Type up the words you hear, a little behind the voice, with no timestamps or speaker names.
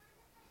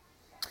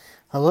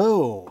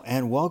Hello,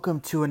 and welcome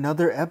to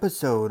another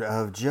episode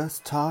of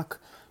Just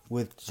Talk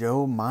with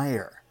Joe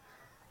Meyer.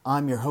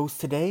 I'm your host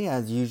today,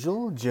 as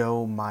usual,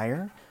 Joe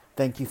Meyer.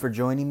 Thank you for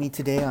joining me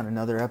today on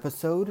another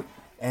episode,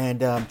 and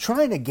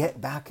trying to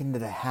get back into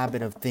the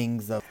habit of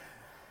things of,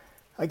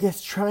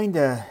 trying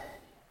to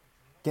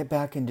get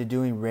back into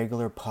doing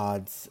regular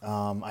pods.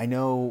 I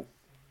know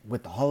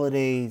with the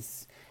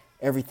holidays,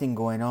 everything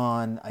going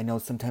on, I know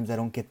sometimes I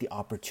don't get the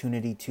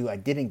opportunity to. I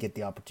didn't get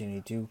the opportunity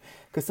to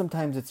because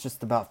sometimes it's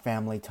just about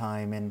family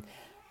time and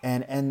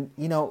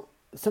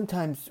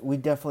sometimes we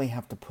definitely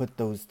have to put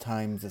those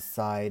times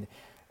aside,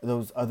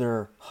 those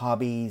other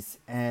hobbies,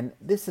 and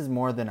this is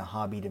more than a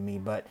hobby to me,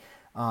 but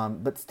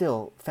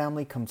still,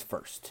 family comes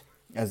first,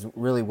 as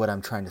really what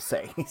I'm trying to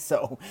say.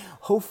 So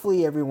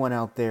hopefully everyone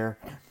out there,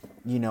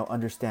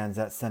 understands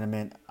that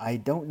sentiment. I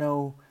don't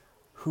know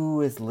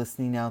who is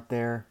listening out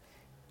there.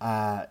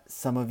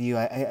 Some of you,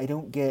 I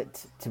don't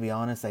get, to be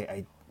honest,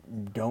 I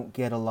don't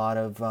get a lot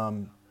of,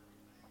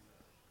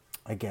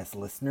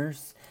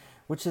 listeners,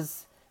 which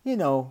is,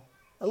 a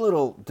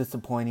little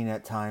disappointing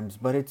at times,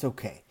 but it's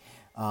okay.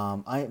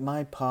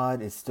 My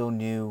pod is still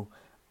new.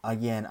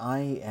 Again,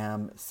 I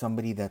am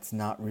somebody that's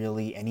not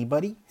really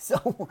anybody.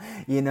 So,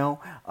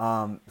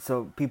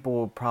 so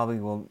people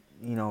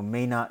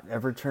may not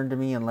ever turn to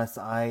me unless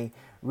I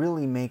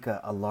really make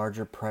a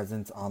larger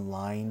presence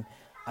online.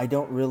 I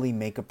don't really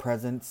make a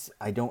presence.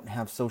 I don't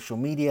have social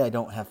media. I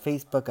don't have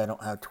Facebook. I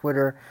don't have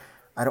Twitter.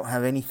 I don't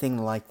have anything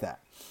like that.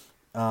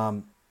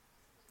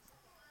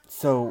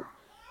 So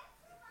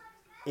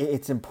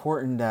it's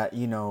important that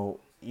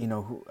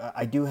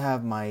I do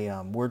have my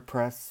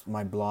WordPress,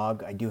 my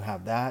blog. I do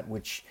have that,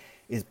 which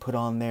is put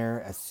on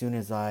there as soon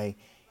as I,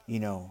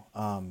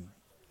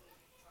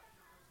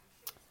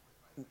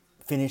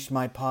 finish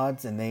my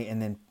pods, and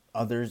then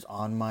others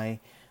on my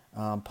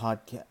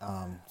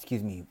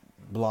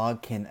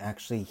blog can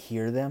actually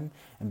hear them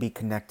and be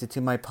connected to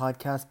my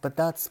podcast. But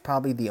that's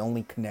probably the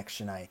only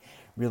connection I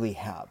really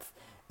have.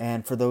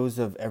 And for those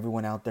of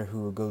everyone out there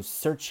who goes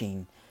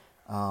searching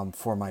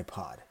for my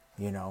pod,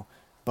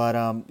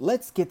 But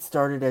let's get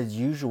started as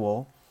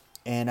usual.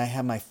 And I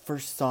have my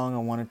first song I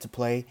wanted to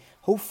play.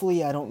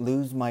 Hopefully I don't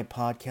lose my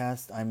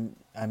podcast.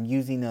 I'm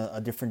using a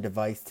different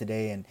device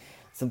today, and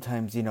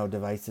sometimes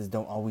devices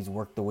don't always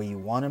work the way you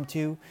want them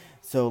to.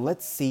 So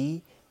let's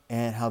see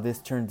and how this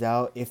turns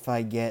out. If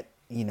I get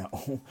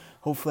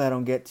hopefully I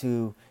don't get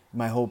to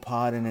my whole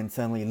pod and then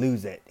suddenly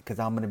lose it, because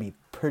I'm going to be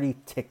pretty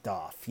ticked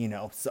off,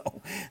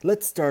 So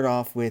let's start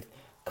off with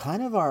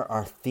kind of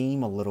our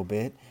theme a little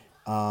bit,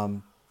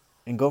 and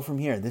go from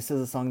here. This is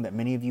a song that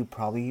many of you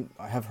probably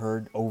have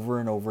heard over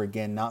and over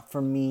again, not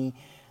from me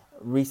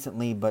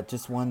recently, but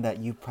just one that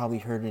you probably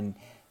heard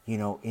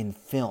in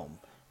film.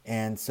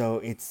 And so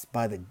it's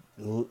by the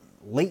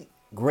late,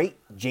 great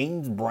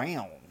James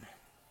Brown.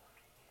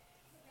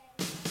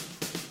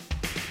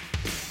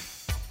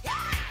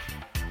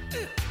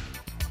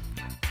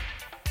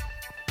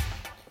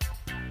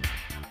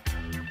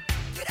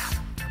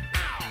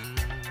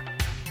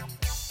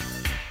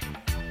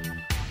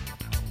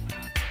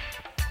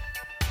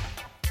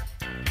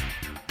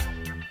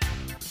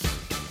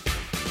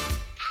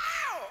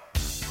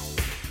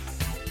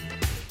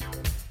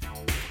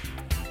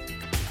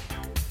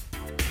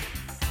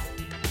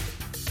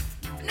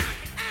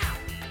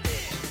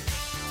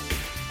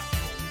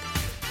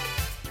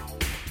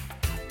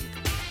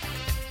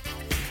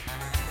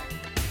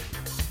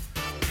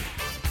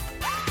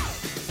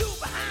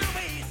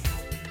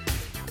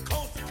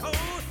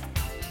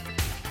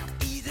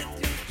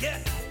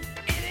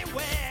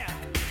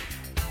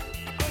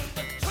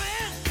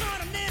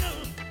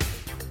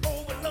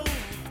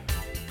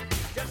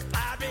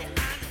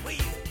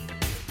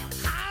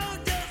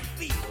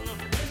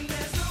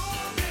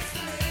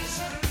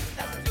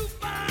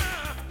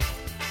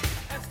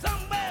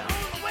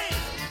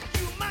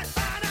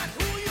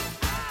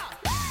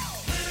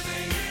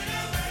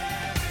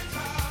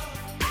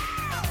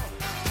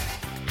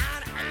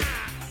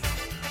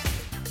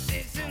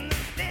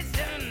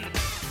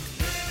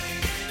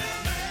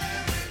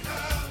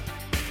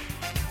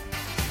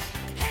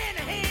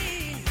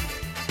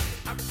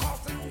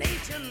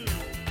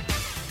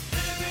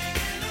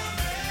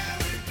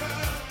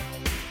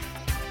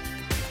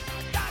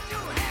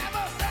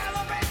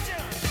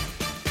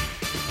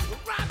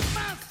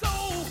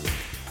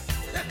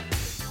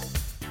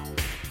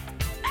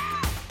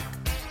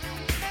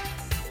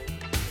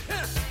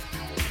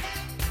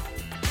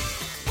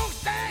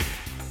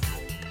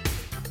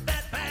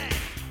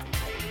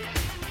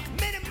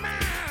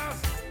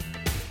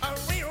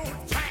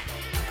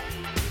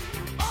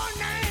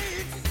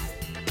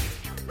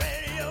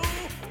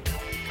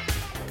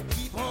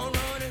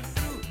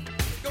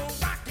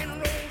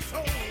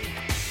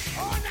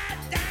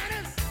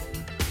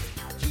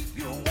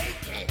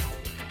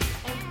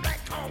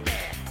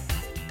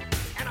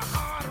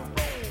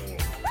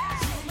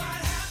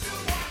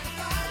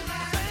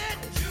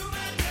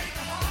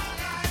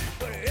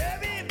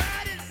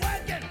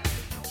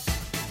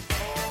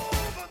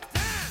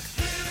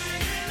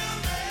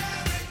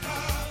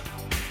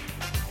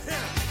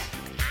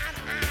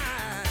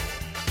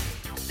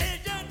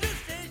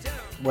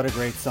 What a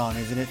great song,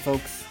 isn't it,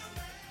 folks?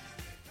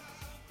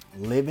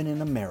 Living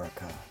in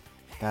America.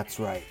 That's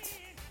right.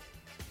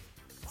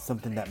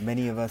 Something that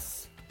many of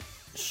us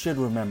should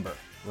remember,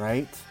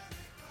 right?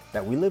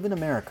 That we live in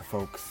America,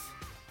 folks.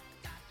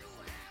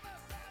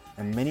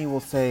 And many will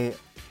say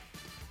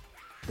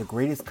the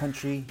greatest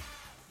country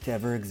to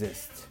ever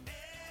exist.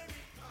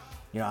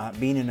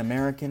 Being an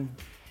American,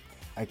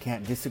 I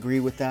can't disagree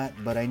with that,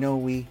 but I know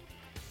we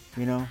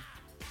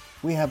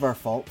have our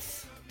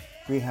faults,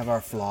 we have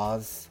our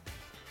flaws,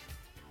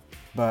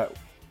 but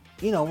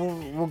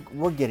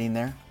we're getting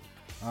there.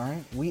 All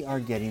right, we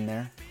are getting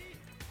there.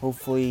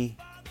 Hopefully,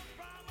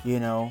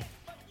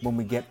 when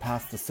we get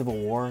past the civil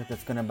war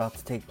that's about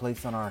to take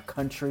place on our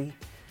country,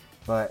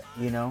 but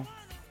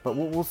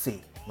we'll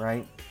see,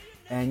 right?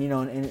 And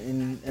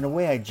in a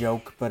way I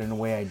joke, but in a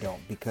way I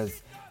don't,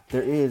 because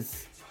there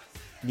is,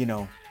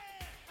 an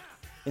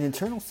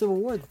internal civil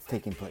war that's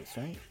taking place,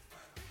 right?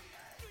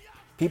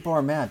 People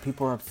are mad,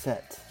 people are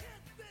upset,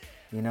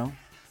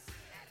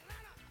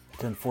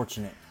 It's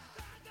unfortunate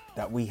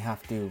that we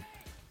have to,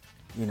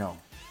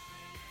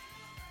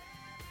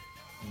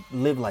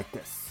 live like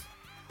this,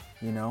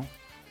 I'm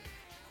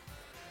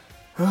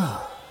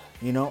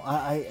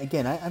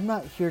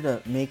not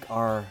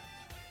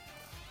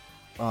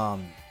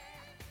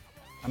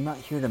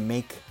here to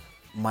make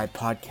my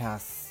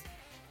podcasts,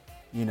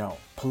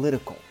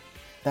 political.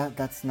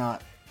 That's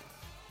not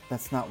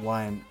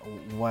why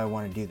I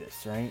want to do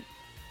this, right?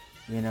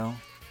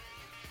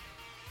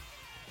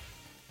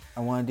 I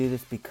want to do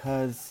this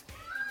because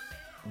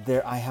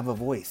I have a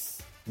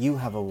voice. You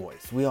have a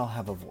voice. We all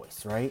have a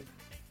voice, right?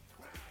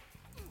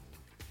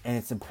 And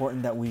it's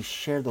important that we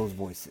share those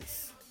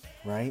voices,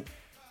 right?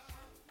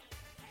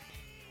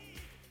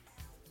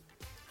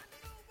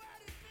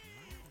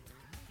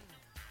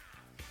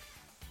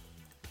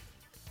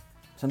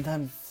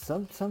 Sometimes,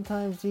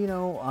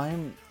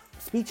 I'm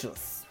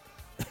speechless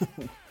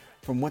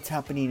from what's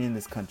happening in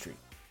this country.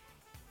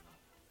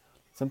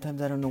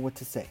 Sometimes I don't know what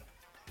to say.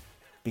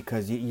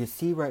 Because you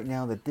see right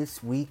now that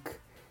this week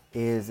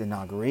is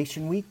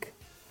inauguration week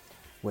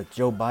with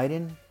Joe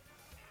Biden,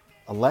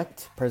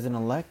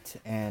 President-elect,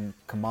 and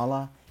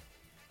Kamala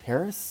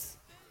Harris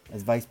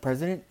as Vice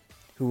President,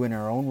 who in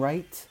her own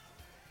right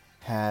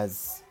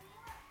has,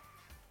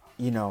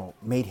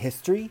 made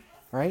history,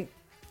 right?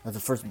 As the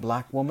first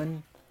black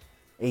woman,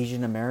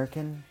 Asian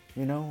American,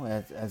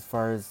 as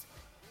far as,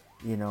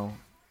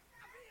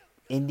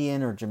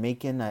 Indian or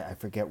Jamaican, I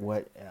forget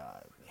what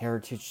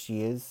heritage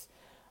she is.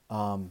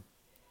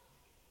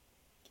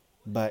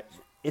 But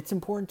it's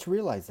important to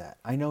realize that.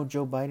 I know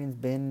Joe Biden's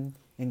been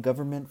in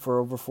government for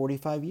over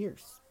 45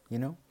 years,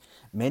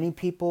 Many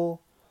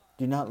people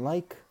do not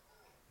like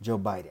Joe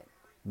Biden.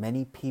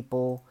 Many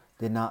people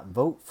did not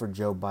vote for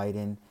Joe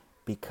Biden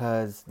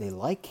because they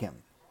like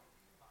him.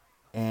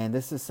 And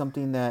this is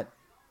something that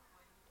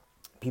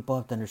people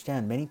have to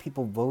understand. Many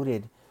people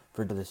voted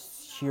for the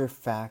sheer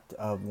fact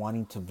of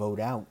wanting to vote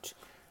out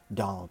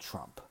Donald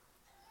Trump.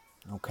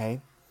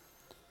 Okay?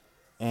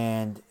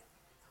 And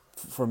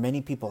for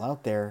many people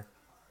out there,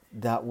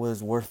 that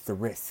was worth the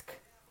risk.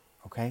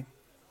 Okay?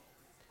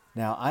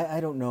 Now, I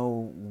don't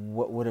know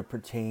what would have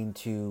pertained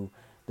to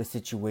the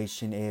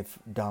situation if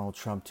Donald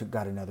Trump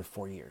got another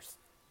 4 years.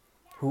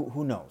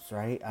 Who knows,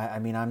 right? I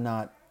mean, I'm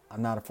not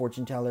a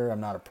fortune teller. I'm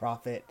not a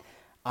prophet.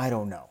 I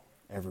don't know,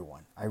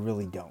 everyone. I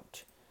really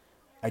don't.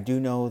 I do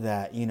know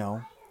that,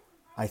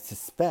 I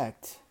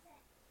suspect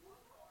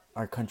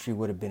our country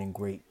would have been in a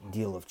great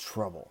deal of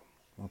trouble.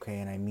 Okay,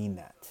 and I mean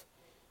that.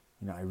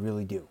 I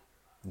really do.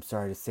 I'm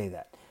sorry to say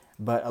that.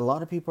 But a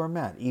lot of people are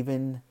mad.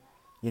 Even,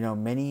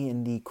 many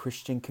in the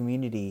Christian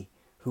community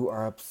who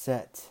are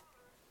upset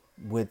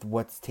with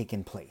what's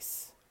taken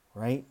place,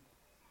 right?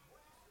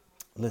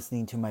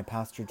 Listening to my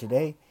pastor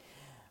today,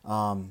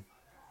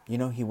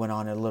 he went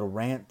on a little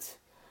rant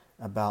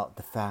about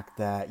the fact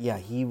that,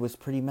 he was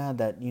pretty mad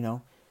that,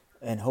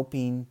 and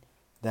hoping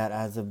that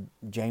as of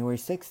January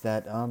 6th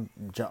that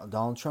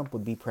Donald Trump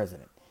would be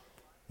president,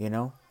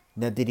 Now,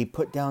 did he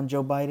put down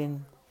Joe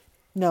Biden?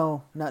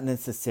 No, not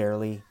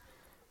necessarily,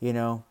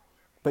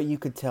 but you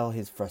could tell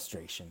his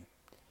frustration,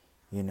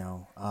 you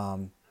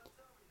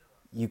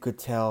could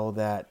tell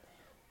that,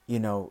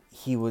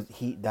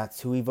 that's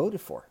who he voted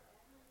for,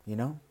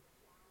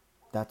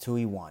 that's who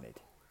he wanted.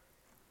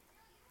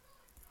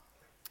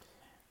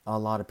 A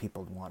lot of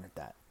people wanted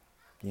that,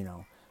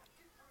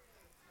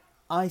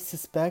 I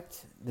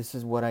suspect, this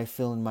is what I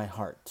feel in my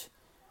heart,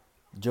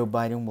 Joe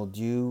Biden will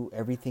do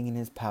everything in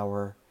his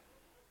power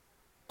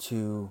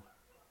to,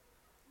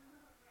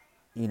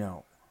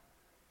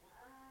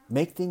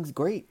 make things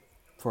great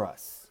for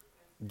us.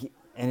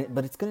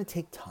 But it's going to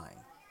take time,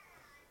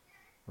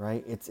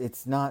 right?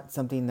 It's not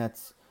something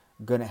that's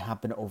going to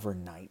happen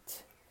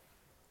overnight,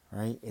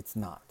 right? It's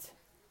not.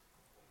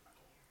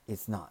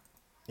 It's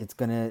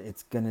going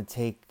to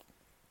take,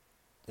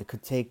 it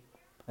could take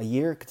a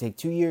year, it could take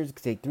 2 years, it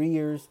could take 3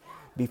 years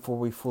before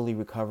we fully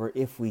recover,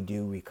 if we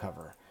do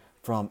recover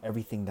from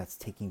everything that's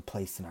taking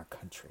place in our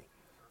country,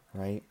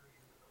 right?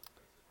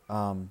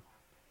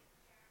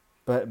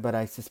 but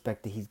I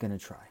suspect that he's going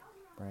to try,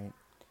 right?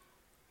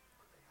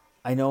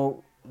 I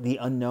know the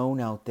unknown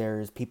out there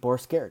is people are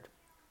scared.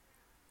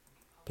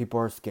 People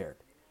are scared.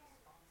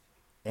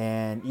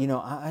 And,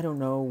 I don't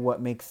know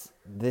what makes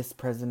this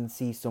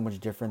presidency so much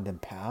different than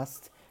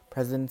past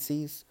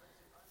presidencies.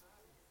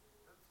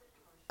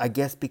 I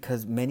guess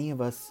because many of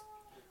us,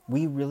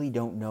 we really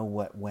don't know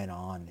what went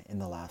on in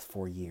the last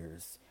 4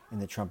 years in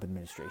the Trump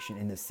administration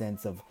in the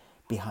sense of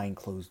behind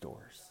closed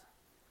doors.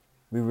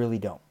 We really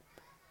don't.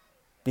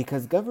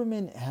 Because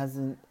government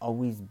hasn't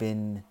always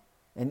been,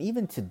 and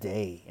even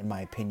today, in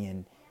my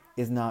opinion,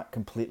 is not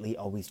completely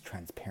always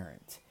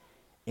transparent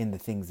in the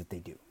things that they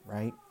do,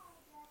 right?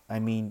 I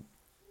mean,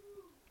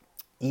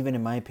 even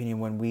in my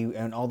opinion,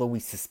 and although we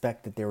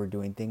suspect that they were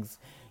doing things,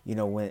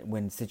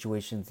 when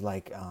situations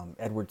like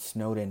Edward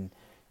Snowden,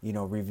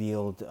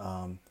 revealed,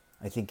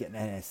 I think in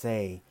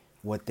NSA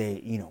what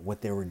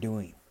they were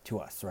doing to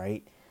us,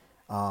 right?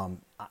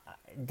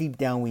 Deep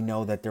down, we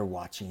know that they're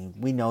watching.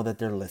 We know that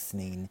they're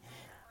listening.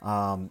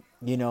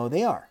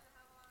 They are.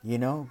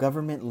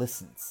 Government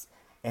listens,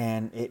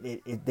 and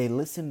they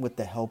listen with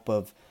the help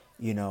of,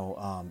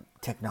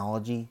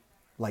 technology,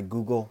 like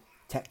Google,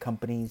 tech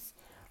companies,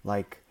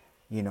 like,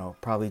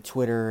 probably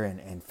Twitter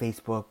and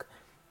Facebook,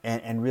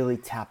 and really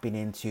tapping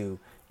into,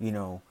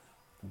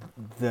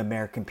 the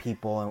American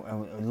people,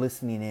 and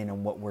listening in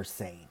on what we're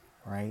saying,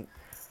 right?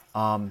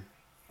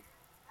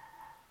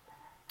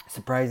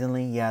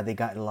 Surprisingly, yeah, they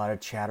got a lot of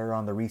chatter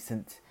on the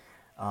recent,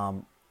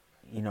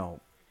 you know,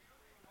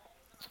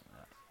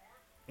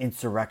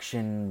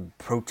 insurrection,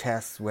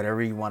 protests,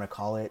 whatever you want to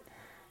call it,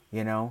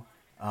 you know,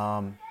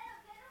 on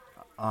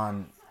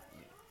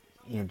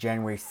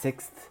January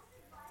 6th,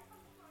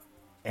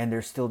 and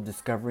they're still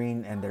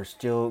discovering, and they're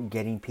still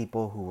getting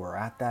people who were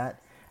at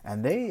that.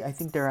 And I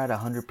think they're at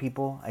 100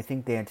 people. I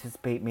think they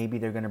anticipate maybe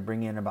they're going to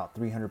bring in about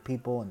 300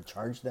 people and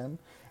charge them.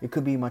 It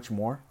could be much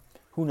more.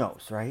 Who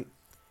knows, right?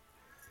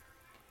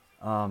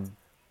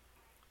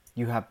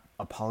 You have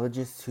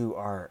apologists who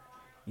are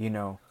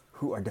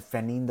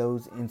defending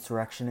those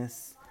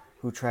insurrectionists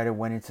who try to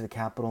went into the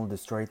Capitol and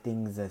destroy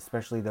things,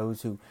 especially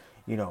those who,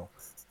 you know,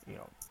 you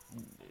know,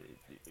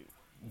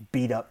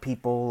 beat up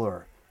people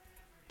or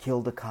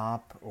killed a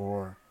cop,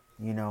 or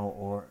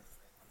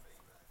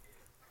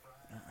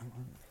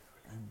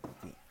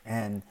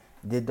and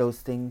did those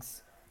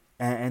things.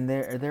 And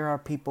there are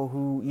people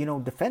who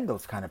defend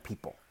those kind of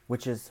people,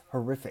 which is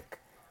horrific,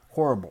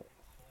 horrible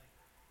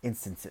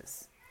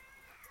instances.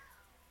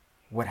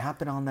 What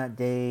happened on that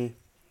day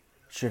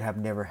should have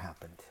never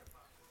happened.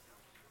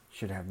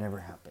 Should have never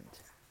happened.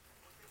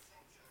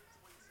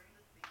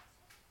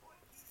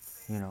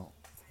 You know.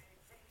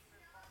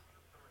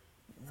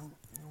 No,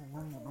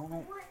 no, no, no,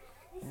 no.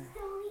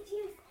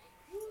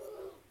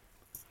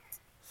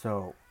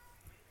 So,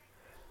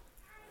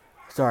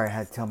 sorry, I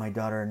had to tell my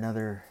daughter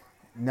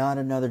not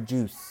another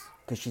juice,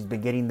 because she's been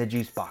getting the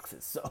juice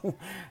boxes. So,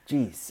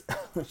 geez,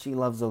 she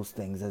loves those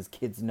things, as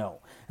kids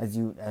know. As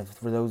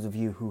for those of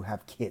you who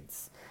have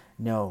kids,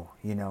 know,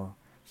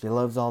 she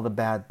loves all the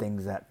bad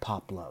things that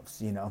Pop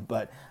loves,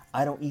 But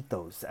I don't eat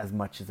those as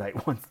much as I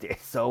once did.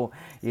 So,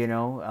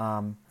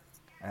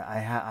 I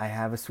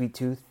have a sweet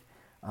tooth.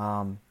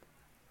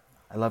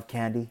 I love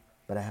candy,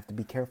 but I have to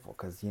be careful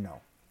because,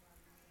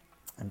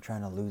 I'm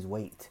trying to lose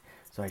weight.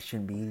 So I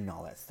shouldn't be eating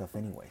all that stuff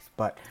anyways.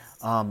 But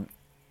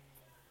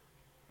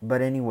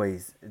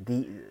anyways,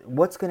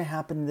 what's going to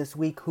happen this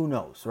week? Who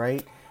knows,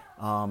 right?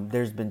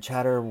 There's been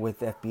chatter with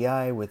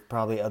FBI, with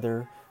probably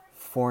other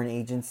foreign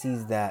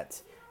agencies,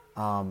 that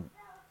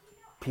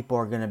people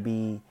are going to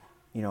be,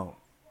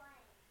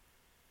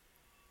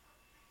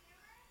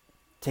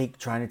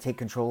 trying to take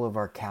control of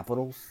our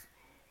capitals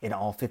in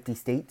all 50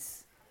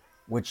 states,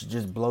 which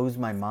just blows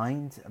my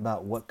mind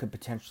about what could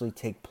potentially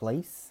take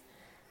place.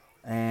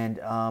 And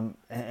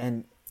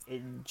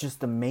it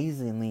just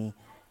amazingly,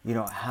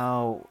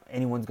 how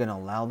anyone's going to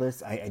allow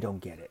this. I don't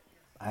get it.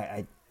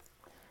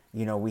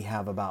 We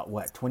have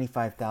about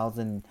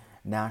 25,000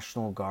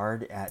 National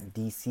Guard at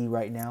DC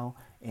right now,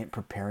 and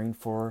preparing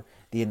for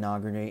the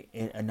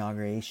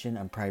inauguration.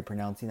 I'm probably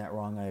pronouncing that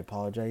wrong. I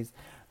apologize,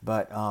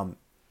 but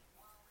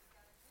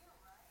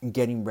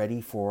getting ready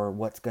for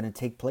what's going to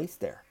take place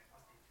there,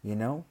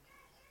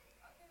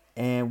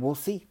 and we'll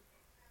see.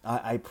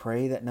 I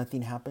pray that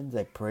nothing happens.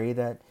 I pray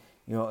that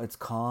it's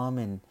calm,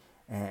 and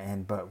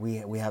but we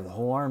have the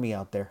whole army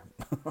out there,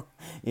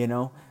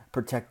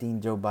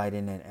 protecting Joe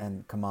Biden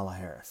and Kamala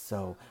Harris.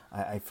 So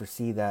I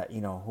foresee that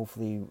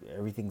hopefully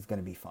everything's going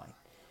to be fine,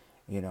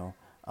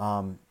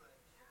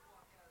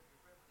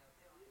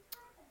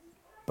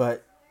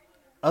 But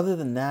other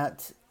than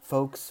that,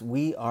 folks,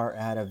 we are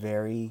at a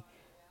very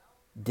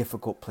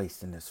difficult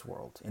place in this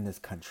world, in this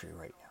country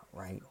right now,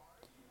 right?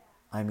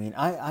 I mean,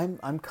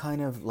 I'm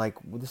kind of like,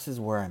 this is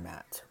where I'm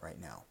at right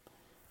now,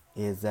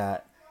 is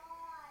that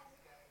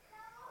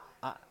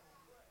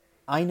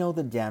I know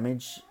the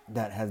damage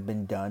that has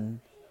been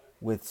done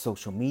with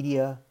social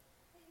media,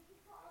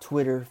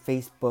 Twitter,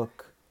 Facebook,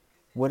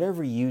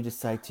 whatever you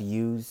decide to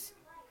use.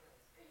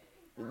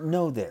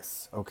 Know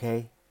this,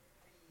 okay?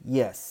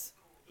 yes,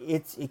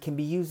 it can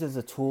be used as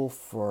a tool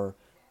for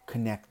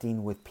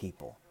connecting with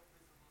people,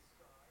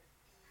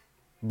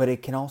 but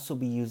it can also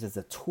be used as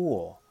a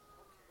tool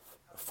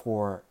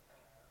for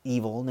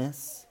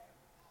evilness,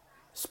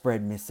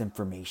 spread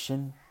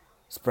misinformation,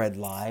 spread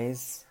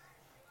lies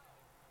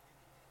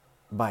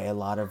by a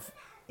lot of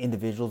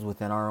individuals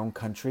within our own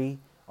country,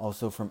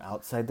 also from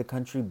outside the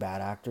country,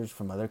 bad actors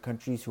from other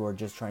countries who are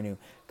just trying to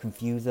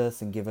confuse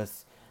us and give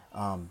us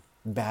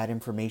bad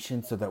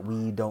information so that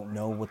we don't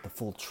know what the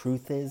full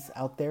truth is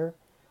out there.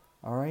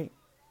 All right?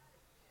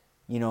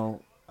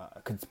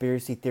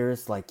 Conspiracy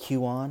theorists like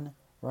QAnon,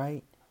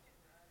 right?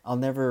 I'll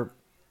never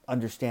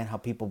understand how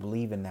people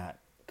believe in that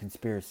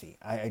conspiracy.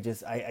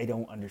 I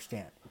don't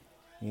understand,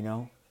 you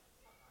know?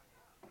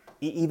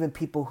 Even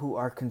people who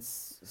are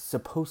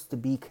supposed to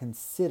be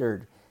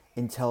considered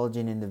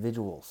intelligent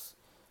individuals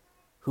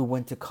who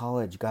went to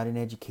college, got an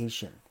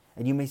education.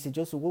 And you may say,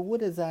 Joseph, well, what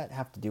does that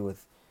have to do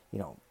with, you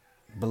know,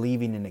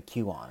 believing in a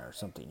QAnon or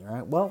something,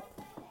 right? Well,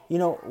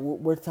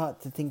 we're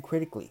taught to think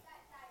critically.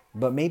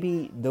 But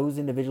maybe those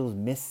individuals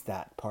missed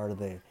that part of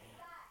the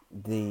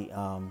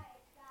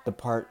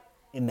part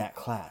in that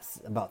class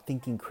about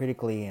thinking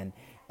critically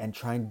and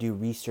trying to do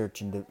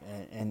research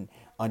and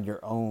on your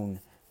own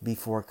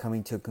before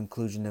coming to a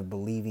conclusion of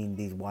believing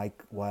these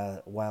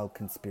wild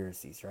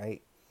conspiracies,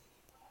 right?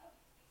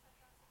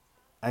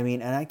 I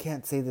mean, and I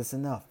can't say this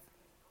enough.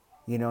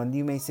 And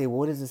you may say, well,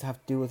 what does this have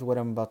to do with what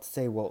I'm about to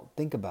say? Well,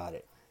 think about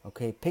it.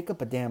 Okay, pick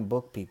up a damn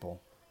book,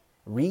 people.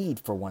 Read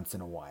for once in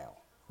a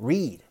while.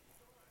 Read.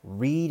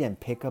 Read and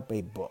pick up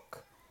a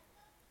book.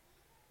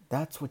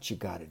 That's what you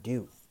got to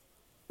do.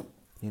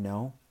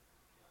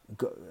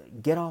 Go,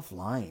 get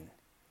offline.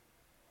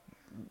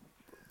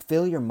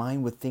 Fill your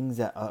mind with things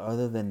that are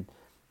other than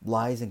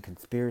lies and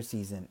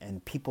conspiracies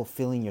and people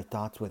filling your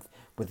thoughts with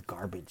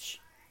garbage.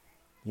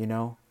 You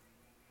know?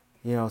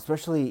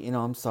 Especially,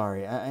 I'm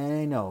sorry.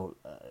 I know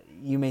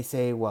you may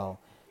say, well,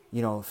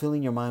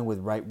 filling your mind with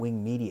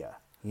right-wing media,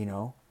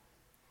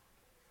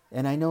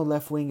 And I know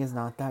left-wing is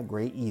not that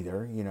great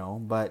either,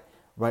 but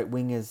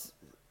right-wing is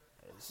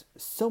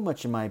so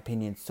much, in my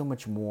opinion, so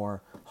much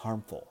more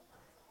harmful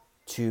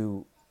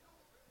to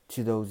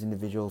those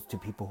individuals, to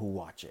people who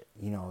watch it.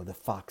 The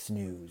Fox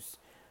News,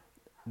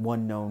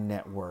 One Known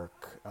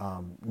Network,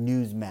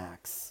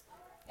 Newsmax,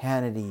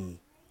 Hannity,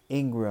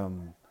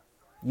 Ingram,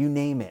 you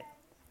name it.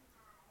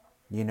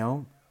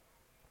 Now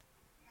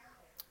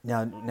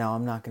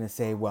I'm not going to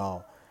say,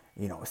 well,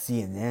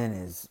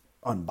 CNN is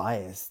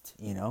unbiased.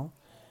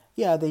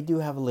 Yeah, they do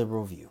have a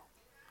liberal view.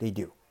 They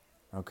do.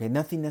 Okay,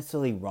 nothing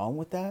necessarily wrong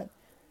with that,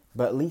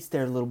 but at least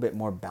they're a little bit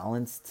more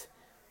balanced,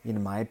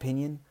 in my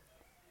opinion.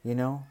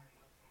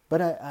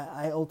 But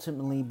I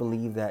ultimately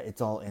believe that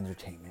it's all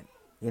entertainment.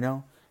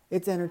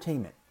 It's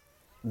entertainment.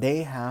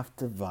 They have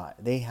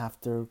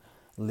to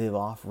live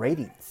off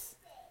ratings.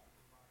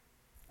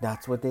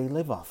 That's what they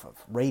live off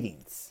of,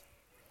 ratings.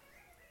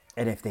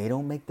 And if they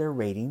don't make their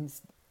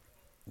ratings,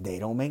 they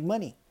don't make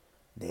money.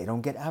 They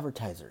don't get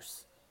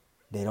advertisers.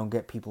 They don't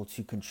get people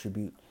to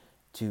contribute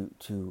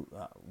to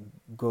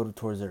go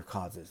towards their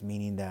causes.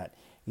 Meaning that,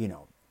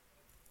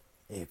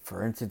 if,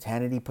 for instance,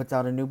 Hannity puts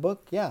out a new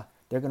book, yeah,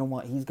 he's gonna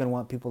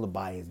want people to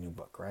buy his new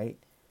book, right?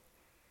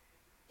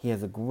 He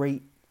has a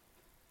great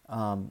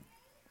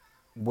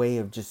way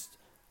of just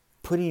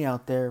putting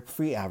out there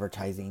free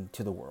advertising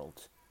to the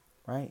world,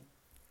 right?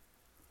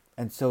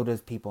 And so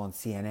does people on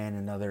CNN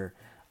and other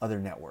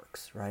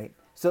networks, right?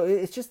 So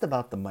it's just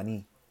about the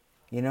money,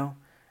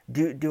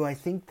 Do I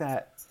think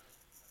that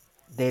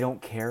they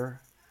don't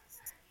care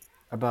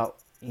about,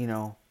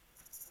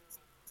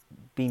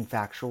 being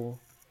factual?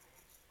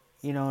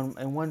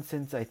 In one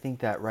sense, I think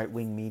that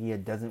right-wing media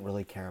doesn't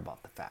really care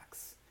about the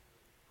facts.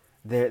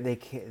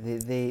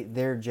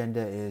 Their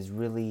agenda is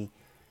really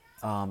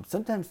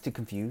sometimes to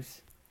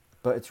confuse,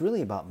 but it's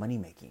really about money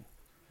making,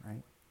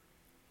 right?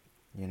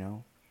 You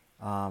know,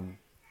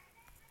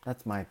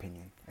 that's my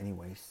opinion,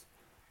 anyways.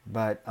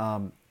 But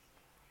I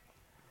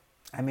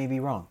may be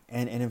wrong,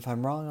 and if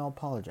I'm wrong, I'll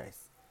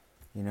apologize.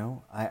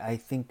 I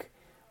think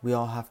we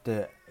all have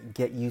to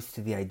get used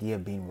to the idea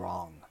of being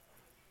wrong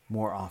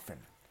more often,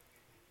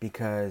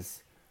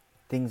 because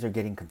things are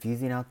getting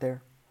confusing out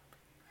there.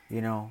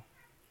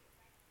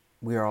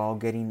 We are all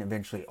getting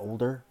eventually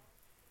older.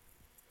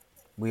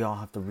 We all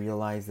have to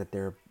realize that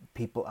there are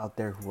people out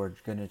there who are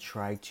going to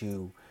try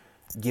to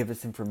give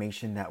us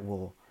information that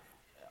will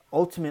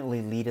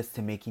ultimately lead us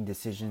to making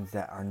decisions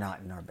that are not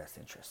in our best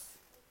interests.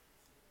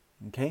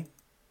 Okay?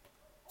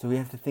 So we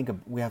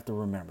have to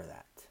remember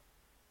that.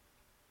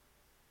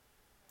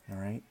 All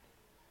right?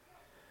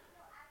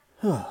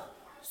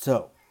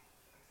 So,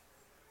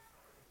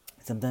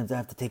 sometimes I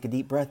have to take a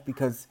deep breath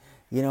because,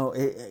 we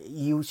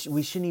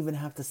shouldn't even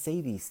have to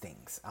say these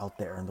things out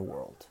there in the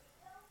world.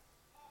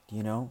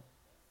 We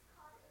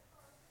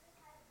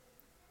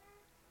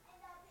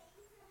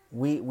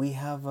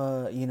have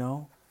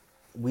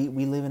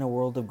we live in a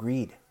world of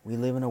greed. We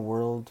live in a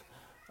world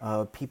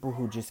of people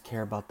who just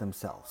care about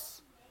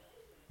themselves.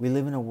 We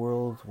live in a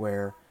world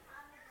where,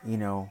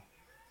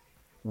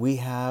 we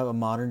have a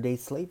modern day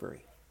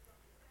slavery,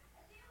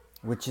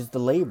 which is the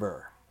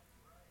laborer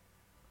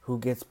who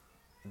gets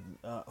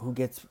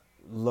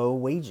low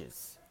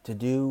wages to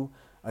do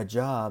a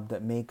job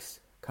that makes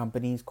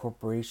companies,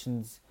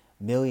 corporations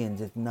millions,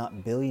 if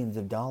not billions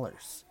of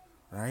dollars,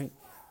 right?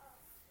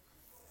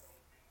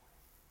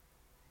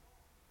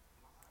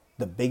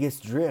 The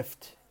biggest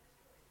drift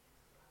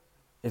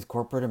is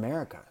corporate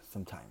America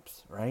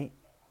sometimes, right?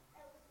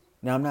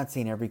 Now, I'm not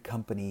saying every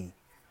company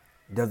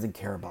doesn't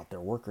care about their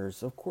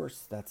workers. Of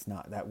course,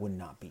 that would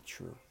not be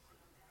true.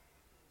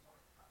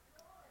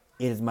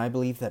 It is my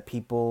belief that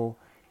people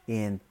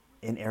in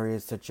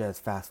areas such as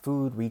fast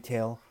food,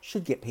 retail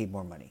should get paid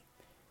more money.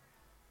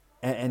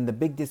 And the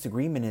big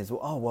disagreement is,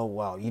 oh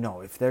well,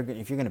 if you're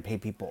going to pay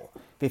people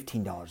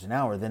 $15 an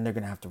hour, then they're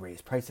going to have to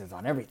raise prices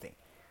on everything.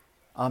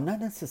 Not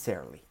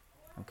necessarily,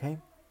 okay?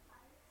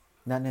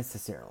 Not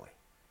necessarily.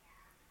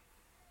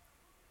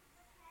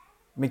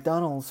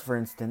 McDonald's, for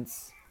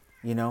instance,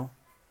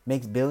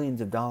 makes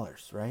billions of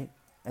dollars, right?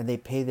 And they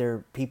pay their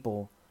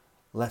people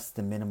less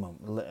than minimum.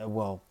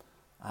 Well,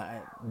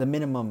 the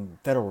minimum,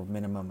 federal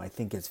minimum, I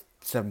think is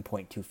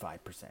 7.25%,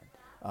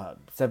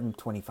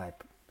 725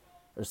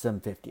 or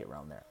 750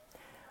 around there.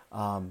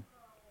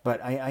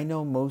 But I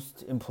know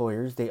most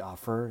employers, they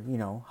offer,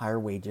 higher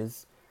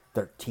wages,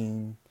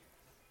 $13,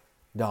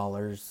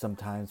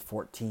 sometimes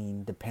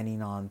 14,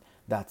 depending on,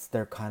 that's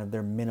their kind of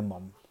their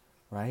minimum,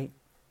 right?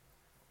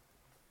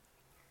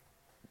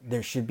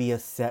 There should be a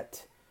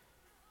set,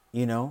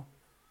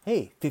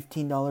 hey,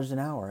 $15 an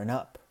hour and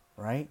up,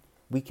 right?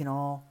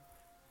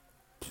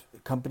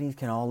 Companies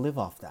can all live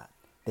off that.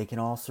 They can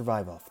all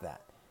survive off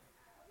that,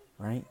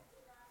 right?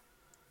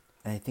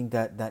 And I think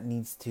that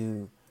needs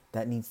to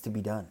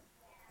be done,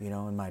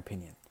 in my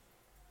opinion.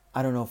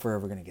 I don't know if we're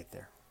ever going to get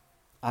there.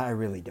 I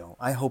really don't.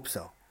 I hope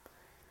so.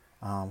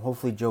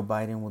 Hopefully Joe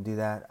Biden will do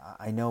that.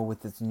 I know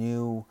with this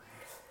new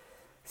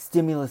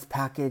stimulus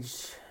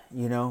package,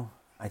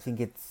 I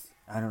think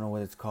I don't know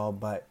what it's called,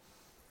 but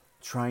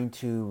trying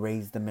to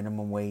raise the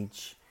minimum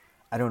wage.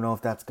 I don't know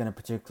if that's going to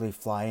particularly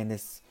fly in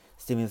this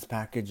stimulus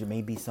package. It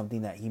may be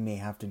something that he may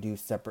have to do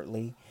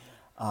separately.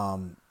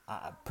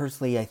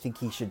 Personally, I think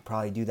he should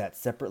probably do that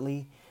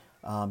separately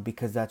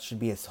because that should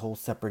be a whole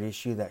separate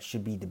issue that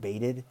should be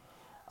debated.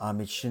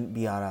 It shouldn't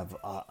be out of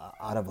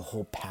a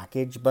whole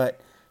package. But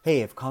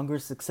hey, if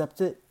Congress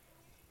accepts it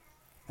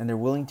and they're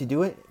willing to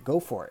do it, go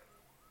for it.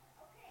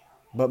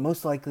 But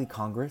most likely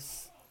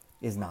Congress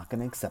is not going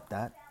to accept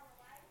that,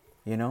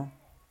 And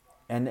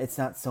it's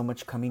not so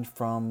much coming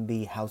from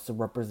the House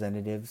of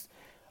Representatives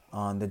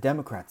on the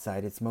Democrat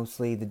side. It's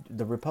mostly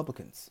the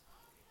Republicans.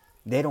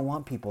 They don't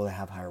want people to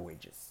have higher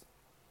wages.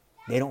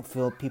 They don't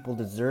feel people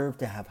deserve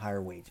to have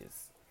higher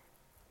wages,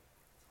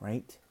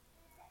 right?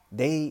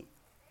 They,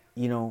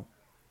 they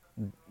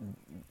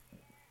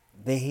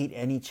hate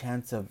any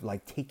chance of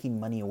taking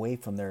money away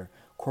from their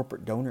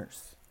corporate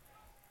donors,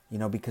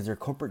 because their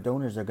corporate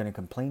donors are going to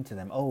complain to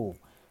them. Oh,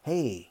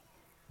 hey,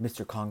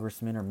 Mr.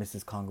 Congressman or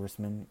Mrs.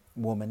 Congressman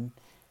woman,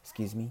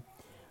 excuse me.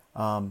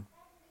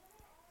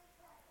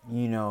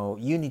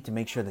 You need to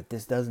make sure that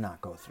this does not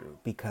go through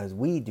because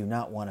we do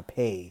not want to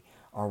pay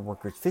our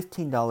workers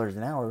 $15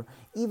 an hour,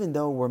 even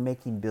though we're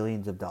making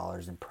billions of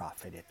dollars in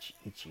profit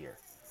each year.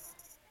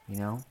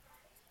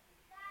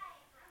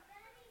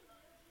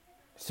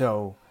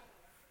 So,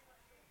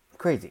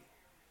 crazy.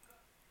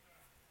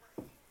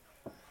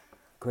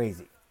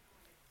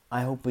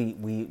 I hope we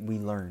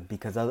learn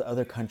because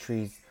other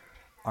countries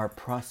are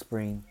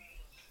prospering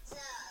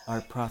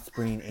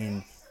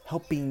in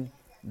helping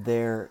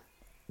their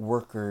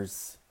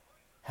workers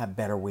have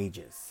better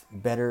wages,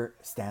 better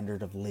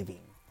standard of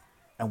living.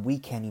 And we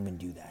can't even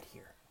do that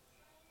here.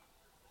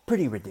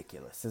 Pretty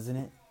ridiculous, isn't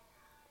it?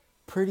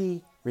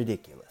 Pretty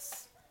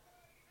ridiculous.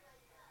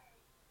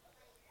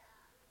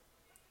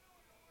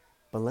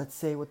 But let's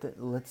see what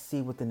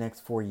the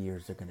next 4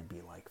 years are going to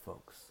be like,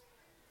 folks.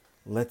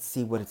 Let's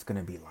see what it's going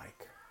to be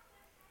like.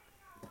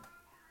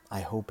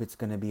 I hope it's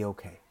going to be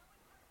okay.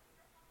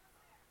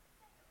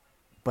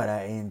 But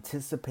I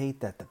anticipate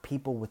that the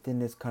people within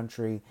this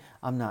country,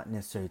 I'm not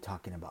necessarily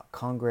talking about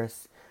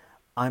Congress,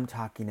 I'm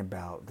talking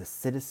about the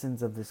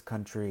citizens of this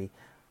country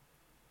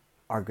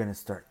are going to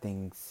start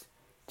things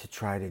to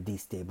try to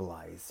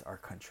destabilize our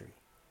country,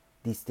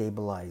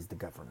 destabilize the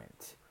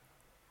government.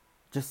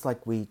 Just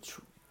like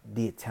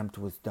the attempt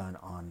was done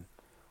on,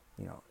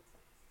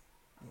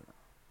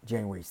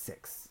 January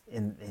 6th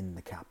in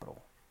the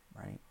Capitol,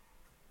 right?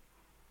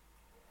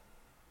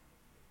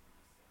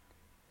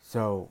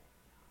 So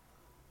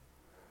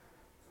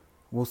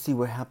we'll see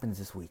what happens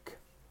this week,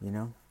 I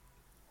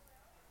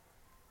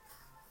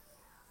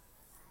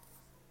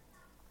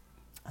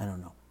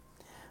don't know.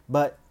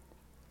 But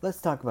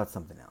let's talk about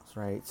something else,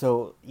 right?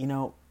 So,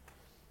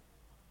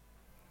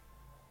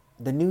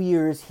 the new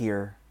year is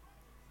here.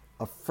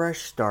 A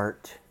fresh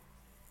start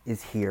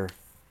is here,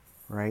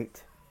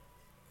 right?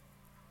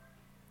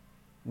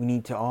 We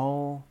need to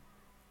all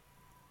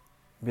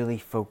really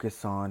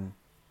focus on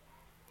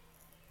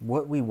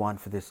what we want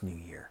for this new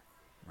year,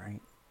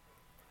 right?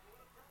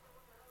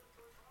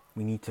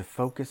 We need to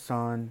focus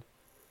on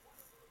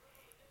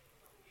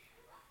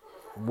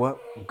what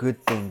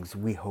good things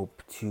we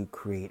hope to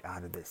create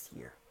out of this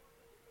year.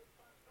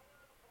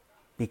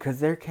 Because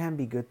there can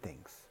be good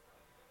things.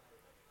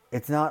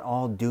 It's not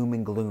all doom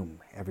and gloom,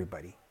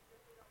 everybody.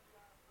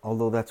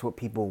 Although that's what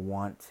people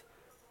want.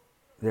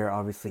 There are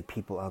obviously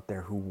people out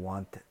there who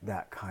want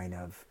that kind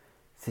of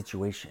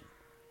situation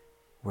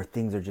where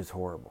things are just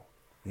horrible,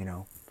 you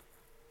know?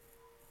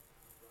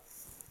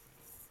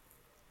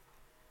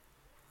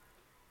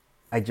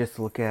 I just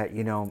look at,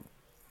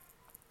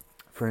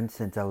 for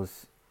instance, I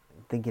was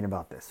thinking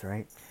about this,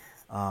 right?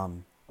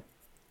 Um,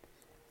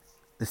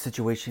 the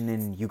situation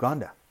in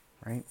Uganda,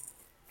 right?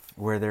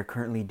 Where they're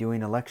currently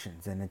doing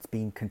elections and it's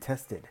being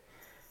contested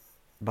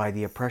by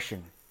the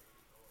oppression,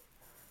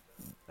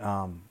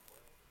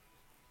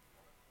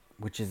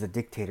 which is a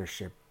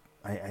dictatorship.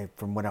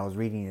 From what I was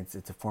reading, it's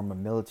a form of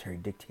military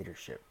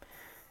dictatorship.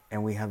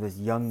 And we have this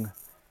young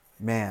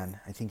man,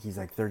 I think he's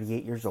like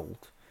 38 years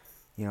old.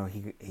 They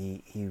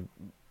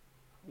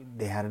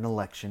had an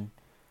election,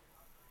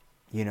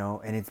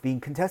 and it's being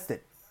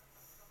contested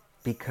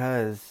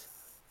because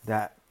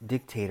that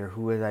dictator,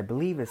 who is, I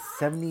believe, is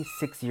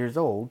 76 years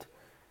old,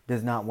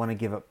 does not want to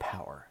give up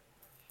power.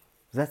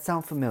 Does that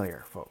sound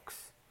familiar,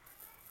 folks?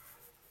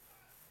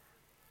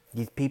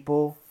 These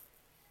people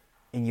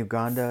in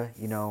Uganda,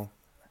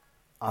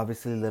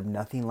 obviously live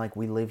nothing like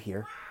we live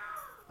here.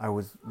 I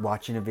was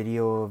watching a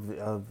video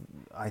of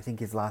I think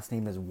his last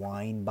name is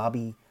Wine,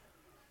 Bobby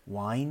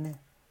Wine.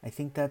 I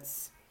think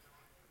that's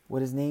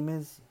what his name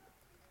is.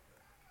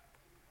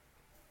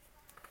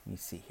 Let me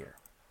see here.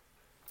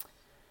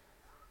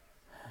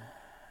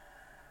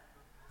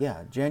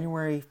 Yeah,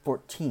 January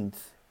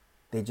 14th,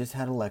 they just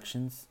had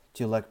elections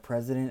to elect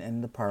president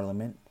and the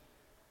parliament.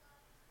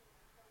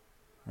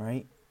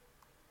 Right?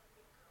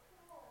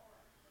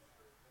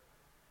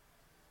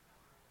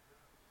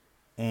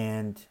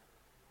 And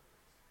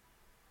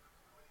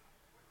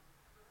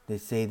they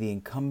say the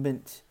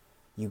incumbent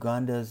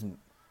Uganda's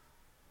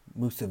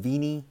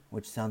Museveni,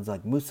 which sounds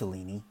like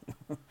Mussolini,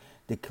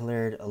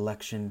 declared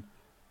election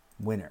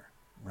winner,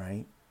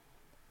 right?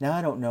 Now,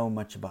 I don't know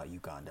much about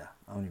Uganda.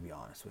 I'm going to be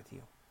honest with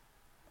you.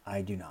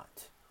 I do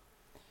not.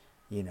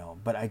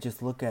 But I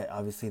just look at,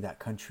 obviously, that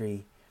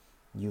country.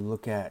 You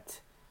look at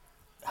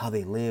how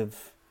they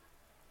live,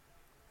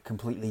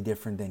 completely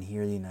different than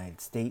here in the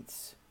United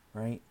States,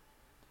 right?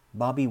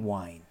 Bobby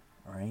Wine,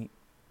 right?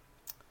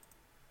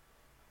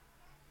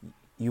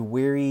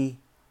 Yoweri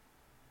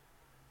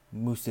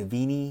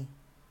Museveni,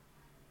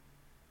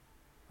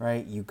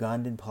 right?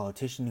 Ugandan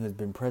politician who has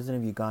been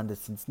president of Uganda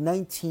since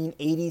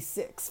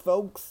 1986,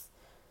 folks.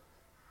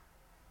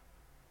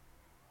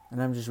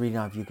 And I'm just reading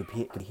off you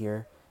could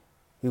hear.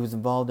 He was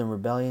involved in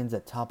rebellions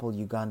that toppled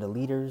Uganda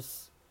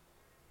leaders,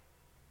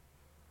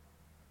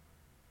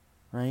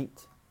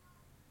 right?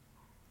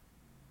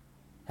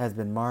 Has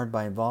been marred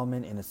by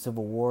involvement in a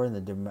civil war in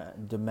the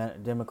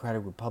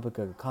Democratic Republic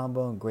of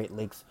Congo and Great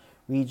Lakes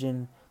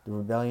region, the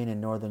rebellion in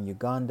northern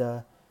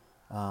Uganda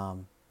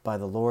by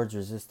the Lord's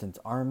Resistance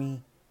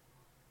Army,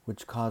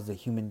 which caused a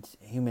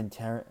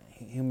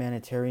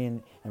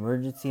humanitarian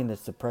emergency and the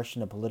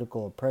suppression of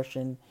political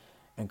oppression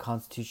and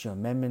constitutional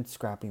amendments,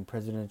 scrapping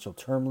presidential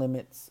term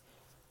limits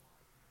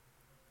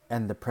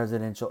and the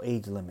presidential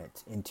age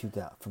limit in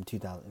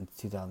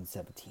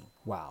 2017.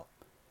 Wow.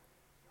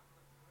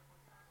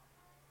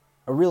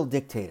 A real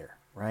dictator,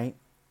 right?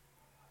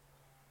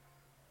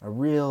 A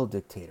real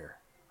dictator.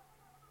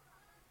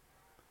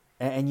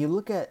 And you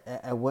look at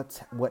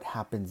what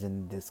happens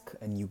in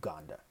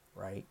Uganda,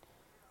 right?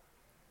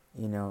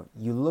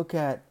 You look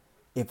at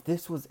if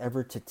this was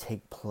ever to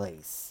take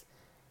place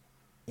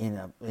in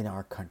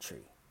our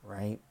country,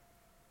 right?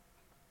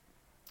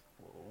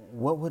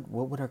 What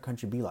would our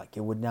country be like?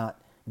 It would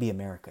not be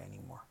America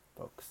anymore,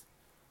 folks.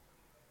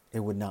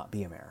 It would not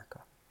be America.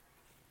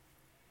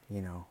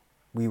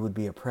 We would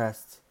be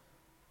oppressed.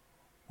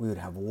 We would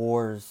have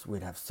wars.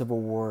 We'd have civil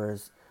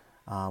wars.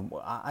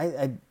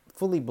 I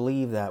fully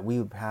believe that we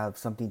would have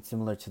something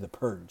similar to the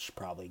Purge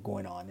probably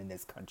going on in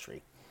this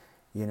country,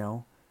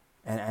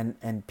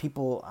 and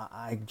people,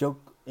 I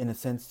joke in a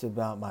sense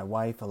about my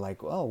wife,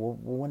 like, oh, well,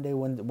 one day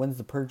when's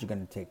the Purge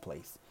going to take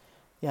place?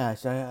 Yeah,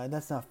 so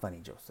that's not funny,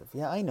 Joseph.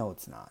 Yeah, I know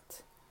it's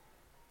not.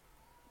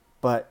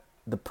 But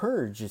the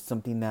Purge is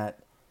something that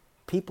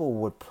people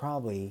would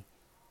probably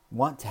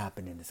want to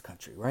happen in this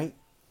country, right?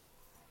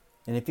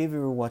 And if you've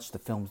ever watched the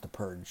films The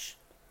Purge,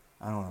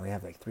 I don't know, they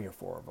have like 3 or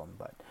 4 of them,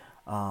 but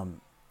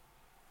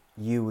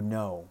you would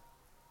know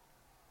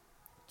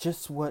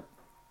just what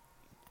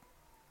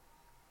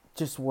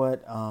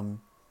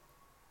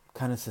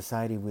kind of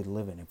society we'd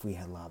live in if we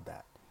had allowed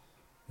that,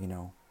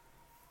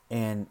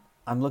 And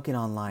I'm looking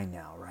online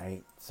now,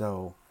 right?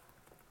 So,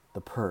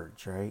 The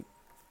Purge, right?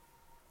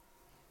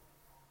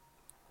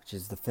 Which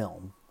is the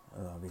film,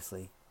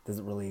 obviously.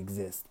 Doesn't really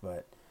exist,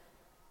 but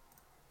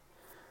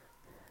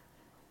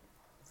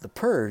The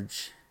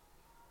Purge,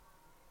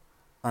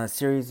 on a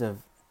series of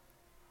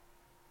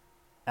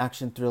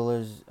action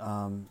thrillers,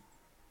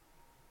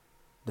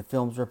 The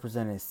films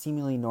represent a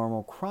seemingly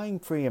normal,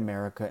 crime-free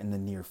America in the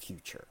near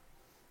future.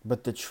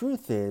 But the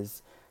truth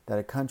is that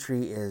a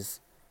country is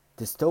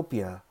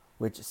dystopia,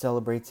 which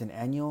celebrates an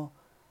annual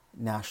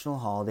national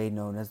holiday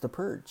known as the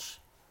Purge,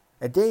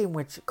 a day in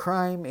which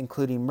crime,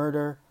 including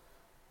murder,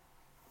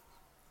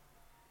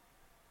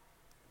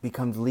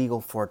 becomes legal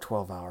for a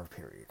 12-hour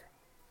period.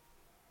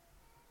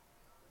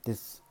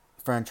 This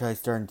franchise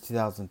started in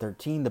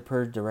 2013. The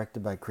Purge,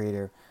 directed by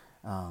creator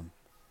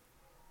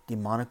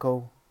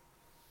DeMonico,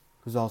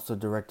 who's also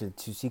directed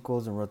 2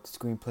 sequels and wrote the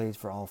screenplays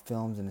for all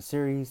films in the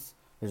series.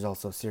 There's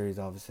also a series,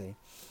 obviously.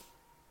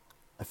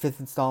 A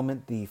 5th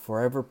installment, The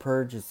Forever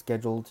Purge, is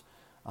scheduled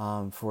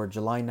for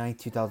July 9th,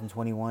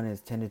 2021, and is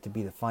intended to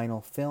be the final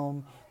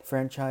film the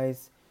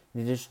franchise.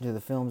 In addition to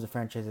the films, the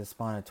franchise has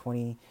spawned a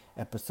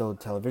 20-episode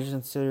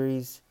television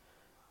series.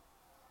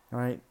 All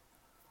right.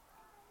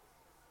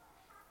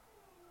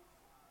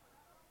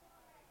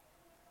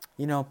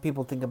 You know,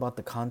 people think about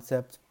the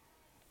concept.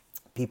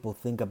 People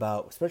think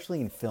about,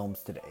 especially in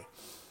films today,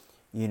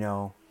 you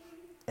know,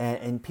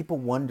 and people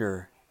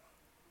wonder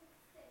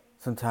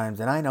sometimes,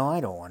 and I know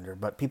I don't wonder,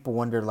 but people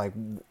wonder, like,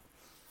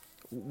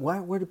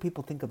 where do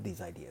people think of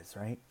these ideas,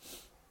 right?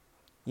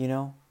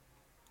 You're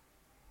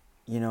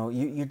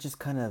just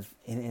kind of,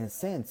 in a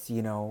sense,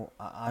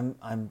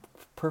 I'm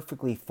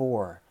perfectly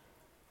for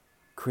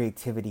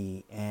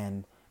creativity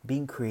and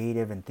being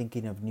creative and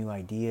thinking of new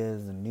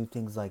ideas and new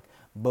things like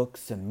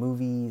books and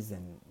movies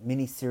and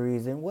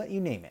miniseries and what you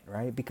name it,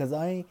 right? Because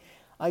I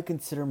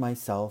consider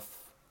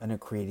myself a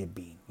creative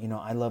being.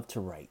 I love to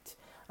write.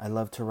 I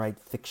love to write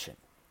fiction,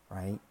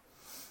 right?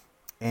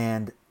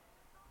 And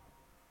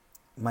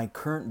my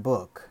current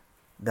book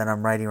that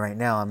I'm writing right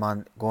now,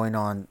 I'm going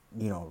on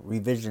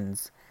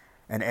revisions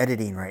and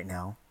editing right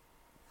now.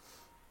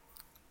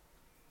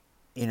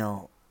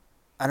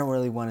 I don't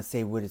really want to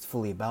say what it's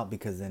fully about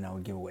because then I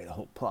would give away the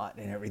whole plot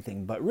and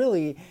everything. But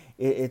really,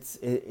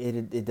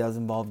 it does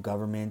involve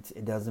government.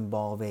 It does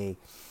involve a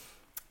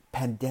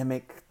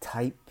pandemic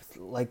type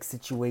like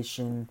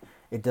situation.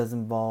 It does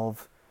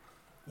involve,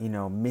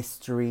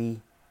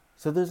 mystery.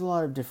 So there's a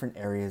lot of different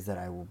areas that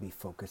I will be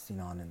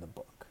focusing on in the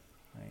book,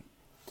 right?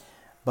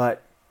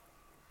 But,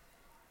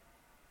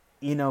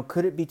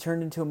 could it be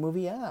turned into a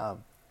movie? Yeah,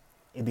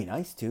 it'd be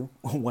nice to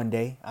one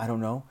day. I don't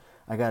know.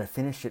 I got to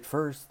finish it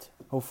first.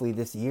 Hopefully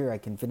this year I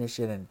can finish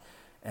it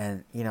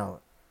and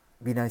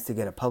be nice to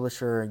get a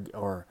publisher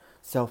or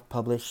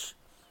self-publish,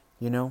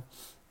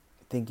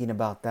 thinking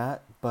about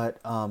that. But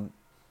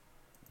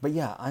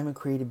yeah, I'm a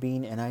creative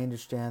being and I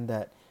understand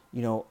that,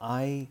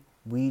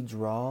 we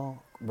draw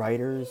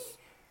writers,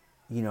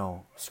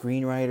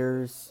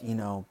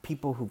 screenwriters,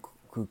 people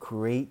who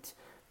create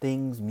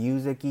things,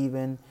 music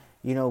even,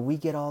 we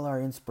get all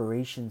our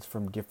inspirations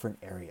from different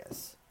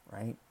areas,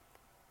 right?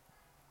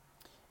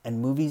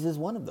 And movies is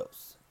one of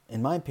those.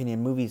 In my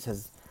opinion, movies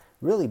has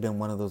really been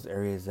one of those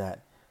areas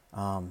that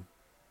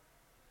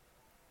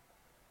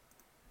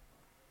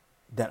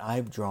that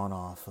I've drawn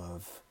off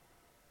of,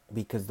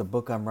 because the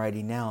book I'm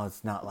writing now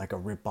is not like a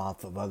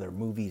rip-off of other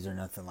movies or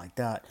nothing like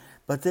that.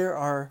 But there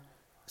are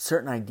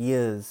certain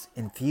ideas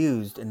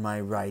infused in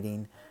my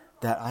writing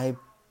that I've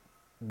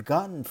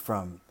gotten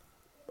from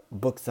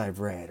books I've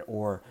read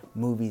or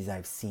movies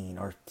I've seen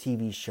or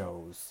TV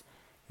shows,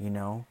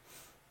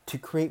 to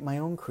create my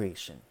own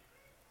creation.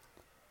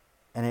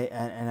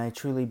 And I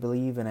truly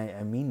believe, and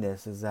I mean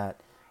this, is that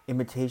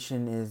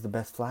imitation is the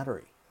best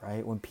flattery,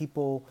 right? When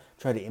people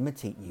try to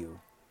imitate you,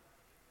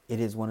 it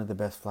is one of the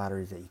best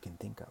flatteries that you can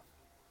think of,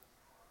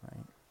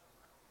 right?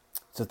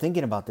 So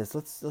thinking about this,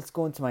 let's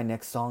go into my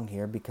next song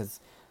here, because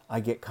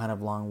I get kind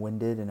of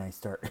long-winded and I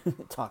start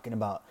talking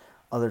about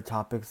other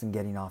topics and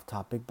getting off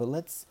topic. But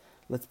let's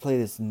play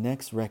this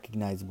next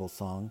recognizable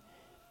song.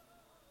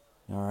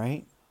 All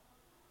right.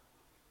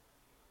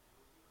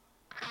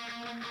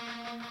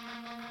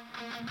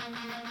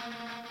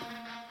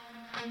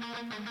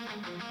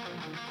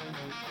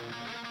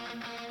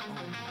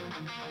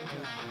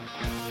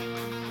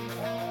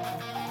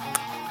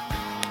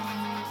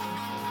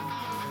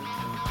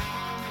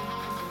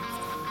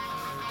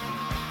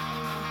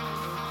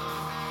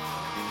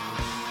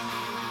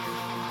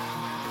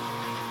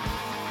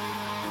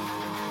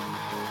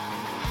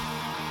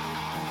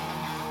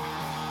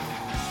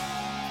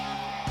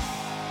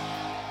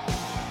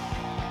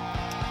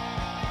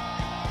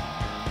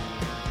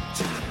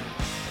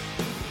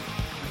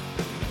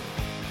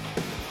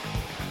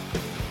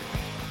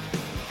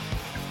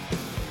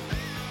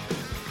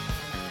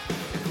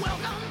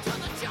 Welcome to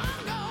the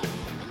jungle.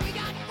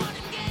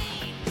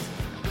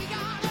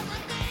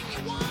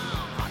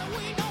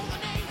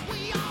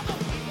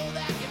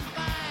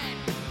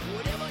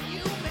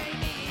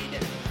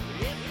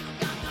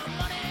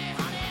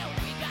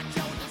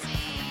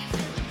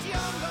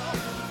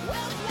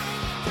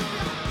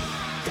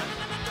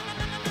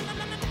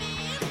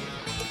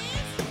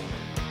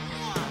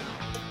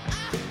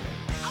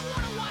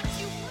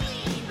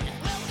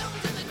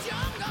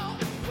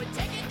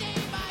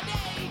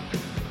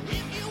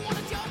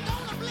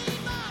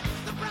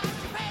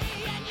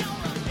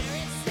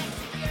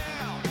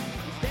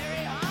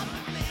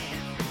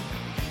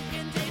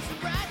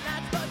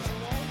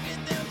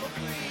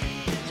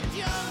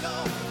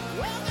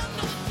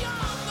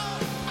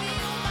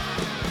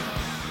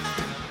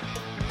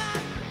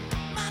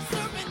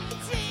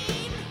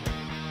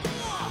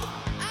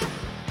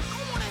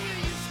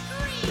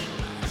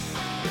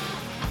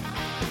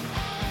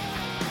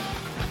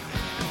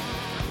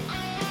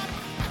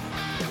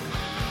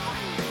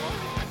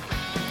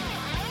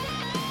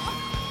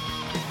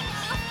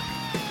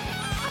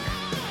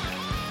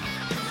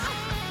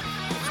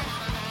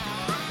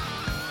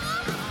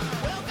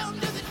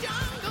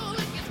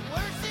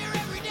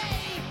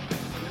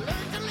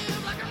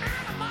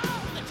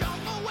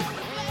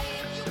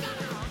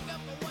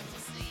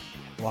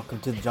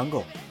 into the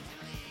jungle.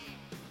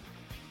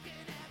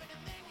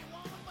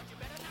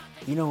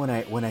 You know,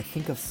 when I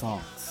think of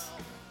songs,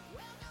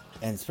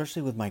 and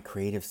especially with my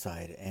creative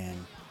side, and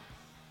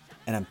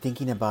I'm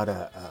thinking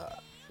about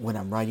when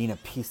I'm writing a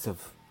piece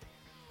of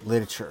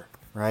literature,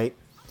 right?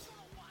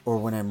 Or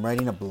when I'm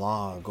writing a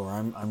blog, or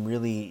I'm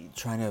really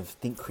trying to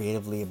think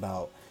creatively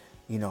about,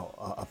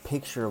 a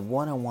picture of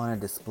what I want to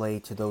display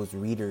to those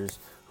readers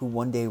who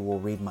one day will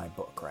read my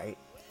book, right?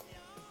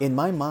 In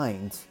my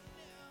mind,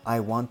 I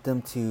want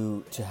them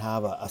to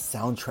have a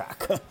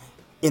soundtrack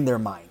in their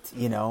mind,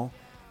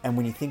 And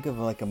when you think of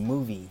like a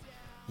movie,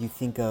 you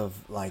think of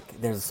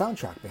like there's a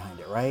soundtrack behind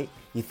it, right?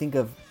 You think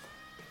of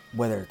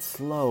whether it's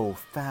slow,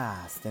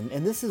 fast, and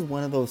this is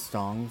one of those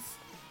songs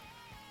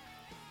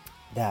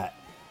that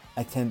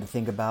I tend to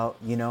think about,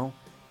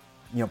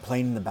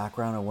 playing in the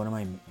background of one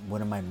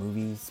of my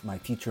movies, my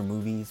future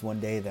movies one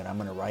day that I'm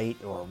gonna write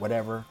or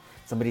whatever.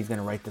 Somebody's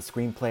gonna write the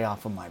screenplay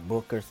off of my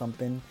book or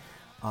something,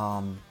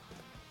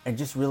 and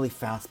just really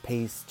fast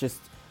paced, just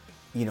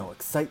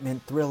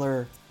excitement,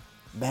 thriller,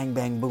 bang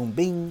bang boom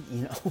bing,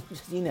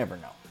 just, you never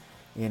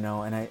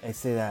know, and I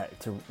say that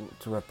to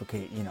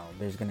replicate,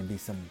 there's gonna be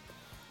some,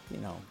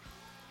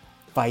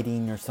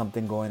 fighting or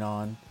something going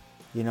on,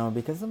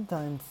 because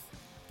sometimes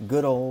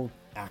good old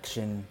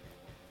action,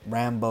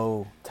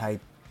 Rambo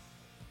type,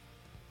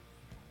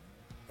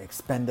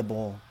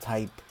 expendable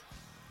type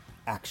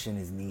action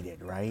is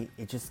needed, right?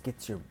 It just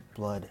gets your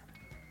blood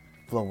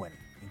flowing.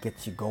 It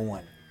gets you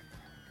going.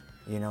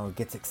 It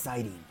gets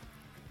exciting.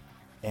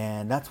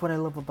 And that's what I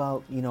love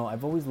about,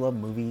 I've always loved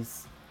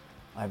movies.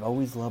 I've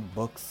always loved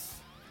books,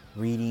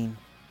 reading.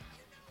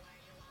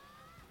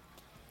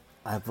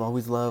 I've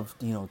always loved,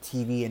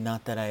 TV, and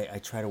not that I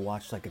try to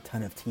watch like a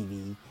ton of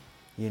TV,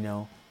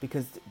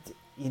 because,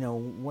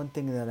 one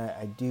thing that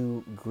I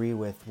do agree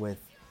with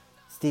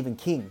Stephen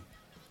King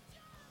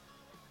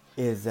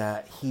is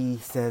that he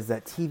says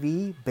that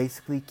TV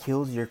basically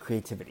kills your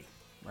creativity,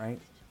 right?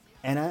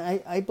 And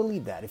I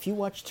believe that. If you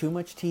watch too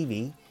much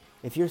TV,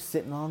 if you're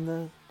sitting on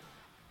the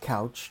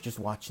couch just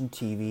watching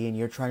TV and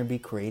you're trying to be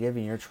creative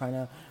and you're trying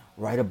to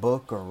write a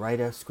book or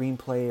write a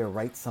screenplay or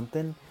write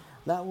something,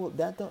 that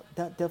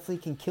definitely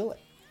can kill it,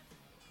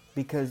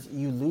 because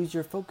you lose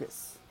your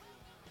focus.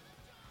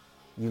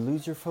 You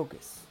lose your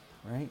focus,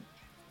 right?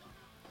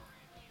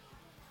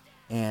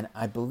 And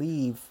I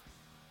believe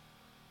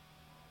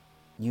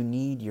you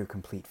need your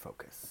complete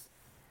focus.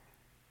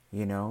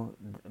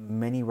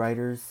 Many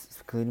writers,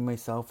 including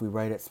myself, we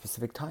write at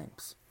specific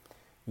times.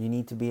 You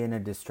need to be in a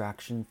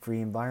distraction-free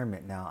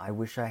environment. Now, I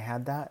wish I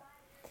had that,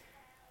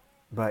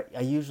 but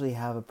I usually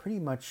have a pretty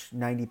much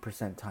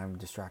 90% time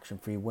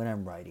distraction-free when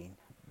I'm writing.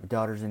 My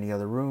daughter's in the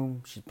other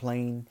room, she's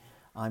playing.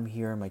 I'm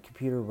here on my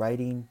computer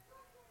writing,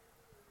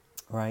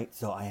 right?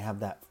 So I have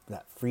that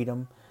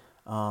freedom.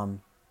 And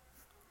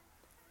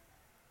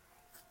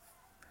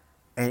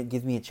it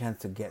gives me a chance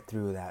to get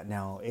through that.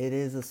 Now, it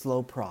is a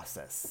slow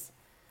process,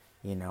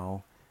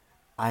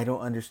 I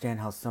don't understand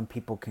how some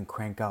people can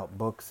crank out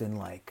books in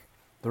like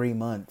 3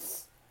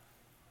 months,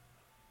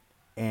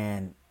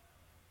 and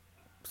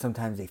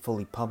sometimes they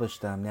fully publish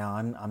them. Now,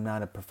 I'm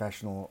not a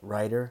professional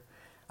writer.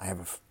 I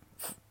have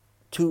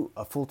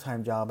a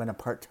full-time job and a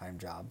part-time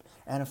job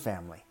and a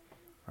family,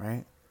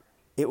 right?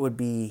 It would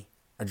be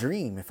a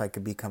dream if I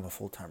could become a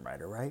full-time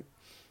writer, right?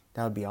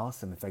 That would be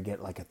awesome if I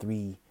get like a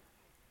three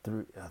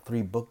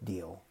book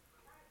deal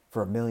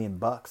for $1 million.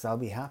 I'll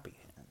be happy.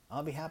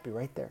 I'll be happy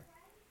right there,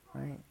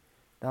 right?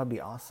 That would be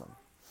awesome.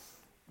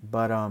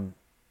 But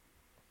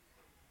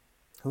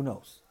who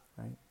knows,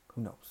 right?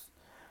 Who knows?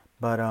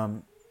 But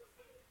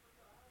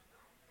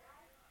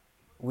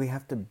we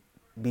have to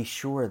be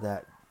sure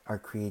that our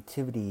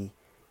creativity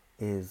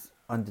is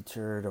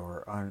undeterred,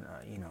 or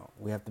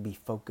we have to be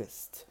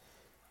focused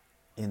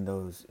in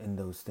those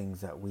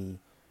things that we're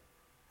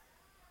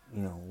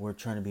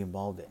trying to be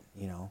involved in.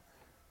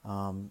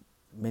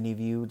 Many of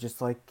you, just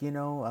like,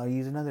 I'll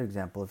use another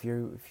example. If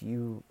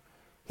you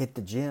hit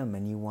the gym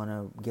and you want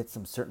to get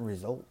some certain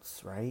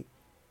results, right?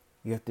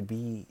 You have to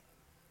be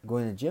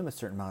going to the gym a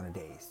certain amount of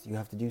days. You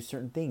have to do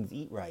certain things,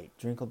 eat right,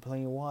 drink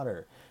plenty of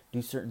water,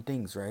 do certain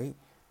things, right?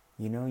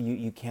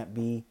 You can't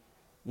be,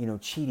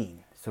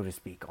 cheating, so to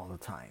speak, all the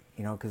time,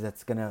 because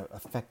that's going to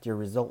affect your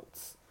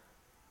results,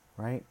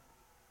 right?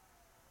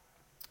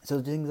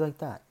 So things like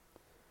that.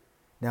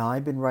 Now,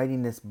 I've been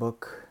writing this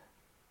book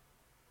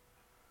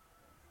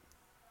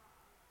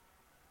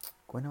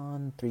going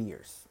on 3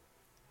 years.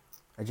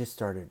 I just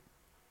started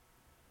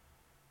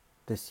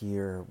this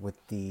year with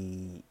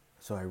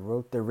so I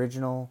wrote the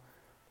original.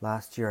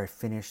 Last year I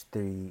finished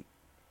the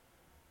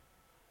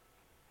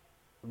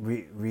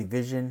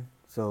revision.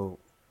 So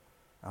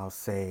I'll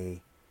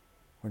say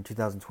we're in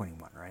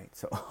 2021, right?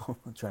 So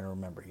I'm trying to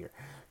remember here.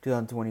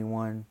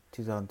 2021,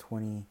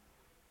 2020,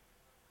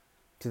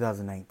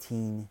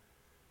 2019.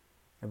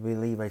 I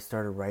believe I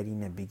started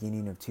writing at the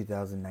beginning of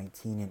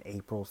 2019 in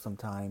April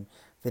sometime.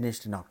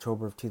 Finished in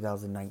October of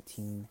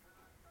 2019,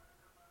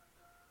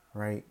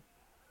 right?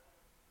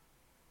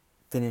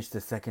 Finished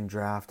the second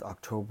draft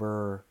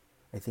October,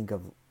 I think,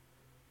 of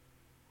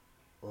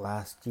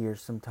last year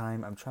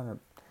sometime. I'm trying to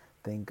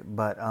think,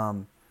 but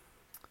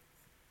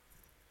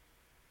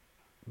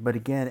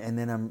again, and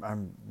then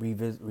I'm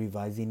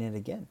revising it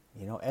again.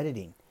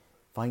 Editing,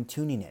 fine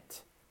tuning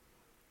it.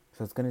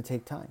 So it's going to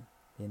take time.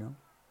 You know.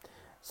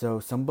 So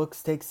some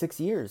books take 6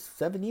 years,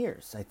 7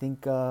 years. I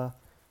think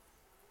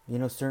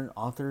certain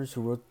authors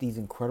who wrote these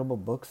incredible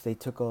books, they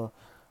took a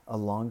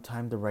long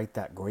time to write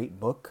that great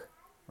book,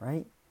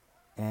 right?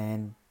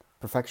 And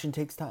perfection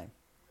takes time,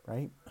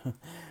 right?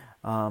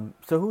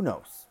 So who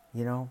knows?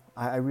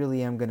 I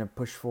really am going to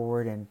push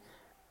forward and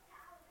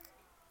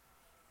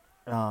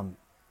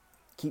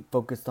keep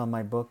focused on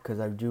my book because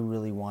I do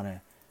really want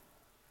to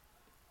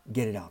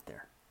get it out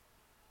there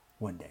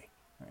one day,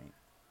 right?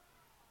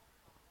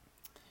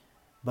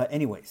 But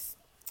anyways,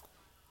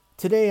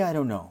 today I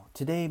don't know.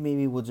 Today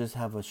maybe we'll just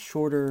have a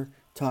shorter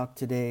talk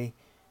today,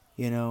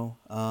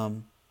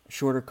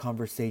 shorter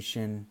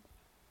conversation,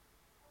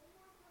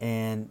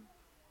 and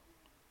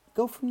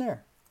go from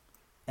there.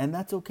 And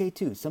that's okay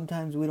too.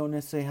 Sometimes we don't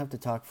necessarily have to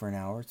talk for an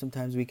hour.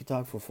 Sometimes we could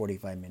talk for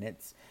 45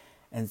 minutes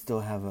and still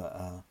have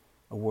a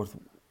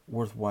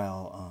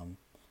worthwhile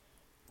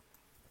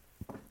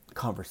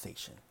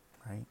conversation,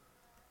 right?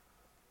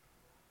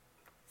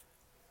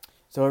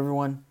 So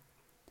everyone,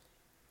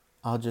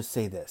 I'll just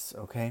say this,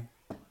 okay?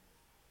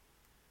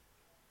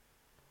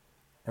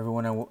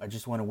 Everyone, I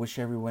just want to wish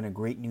everyone a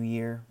great new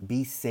year.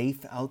 Be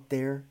safe out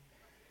there.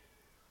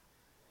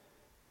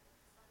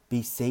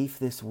 Be safe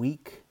this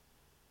week.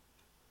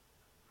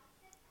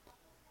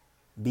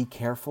 Be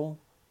careful.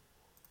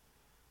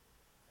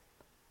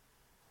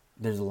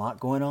 There's a lot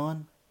going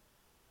on.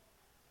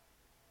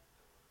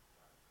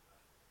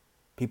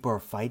 People are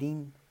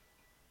fighting.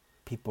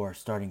 People are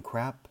starting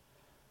crap.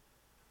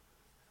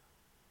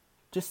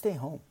 Just stay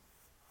home,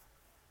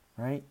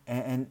 right?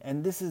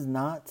 And this is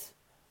not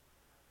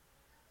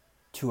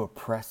to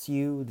oppress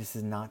you. This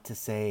is not to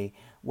say,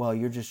 well,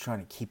 you're just trying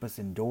to keep us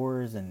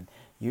indoors and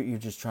you're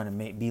just trying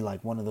to be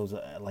like one of those,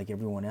 like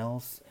everyone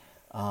else.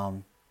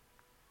 And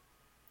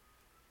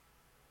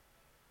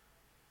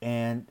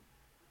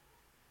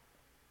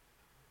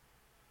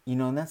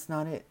and that's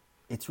not it.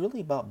 It's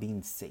really about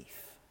being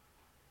safe.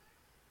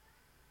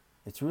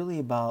 It's really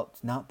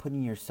about not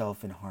putting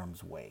yourself in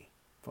harm's way,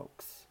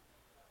 folks.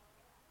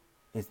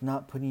 It's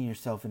not putting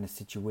yourself in a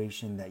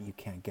situation that you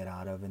can't get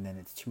out of and then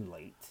it's too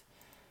late.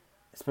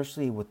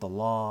 Especially with the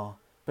law,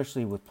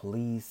 especially with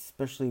police,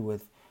 especially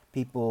with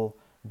people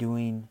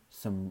doing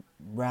some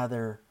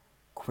rather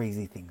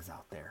crazy things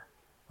out there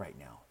right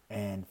now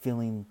and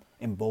feeling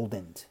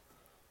emboldened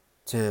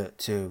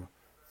to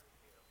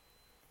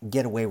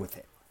get away with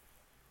it.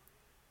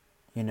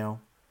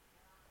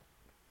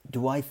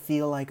 Do I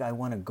feel like I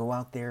want to go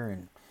out there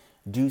and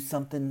do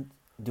something?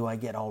 Do I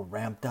get all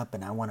ramped up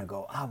and I want to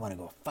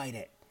go fight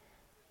it?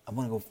 I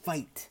want to go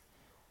fight.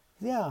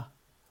 Yeah,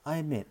 I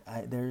admit,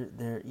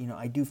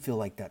 I do feel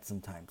like that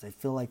sometimes. I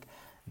feel like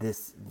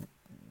this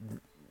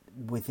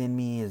within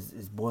me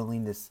is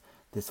boiling this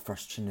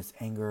frustration, this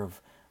anger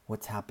of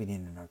what's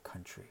happening in our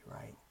country,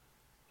 right?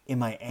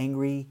 Am I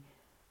angry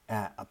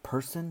at a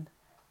person?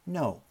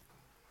 No.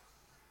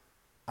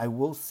 I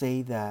will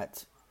say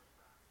that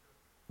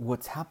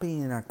what's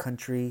happening in our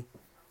country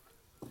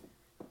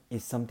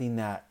is something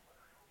that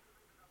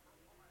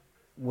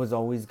was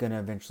always going to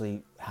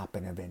eventually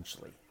happen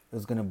eventually. It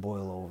was going to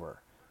boil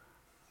over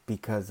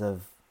because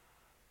of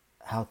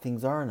how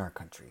things are in our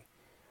country.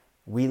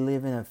 We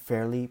live in a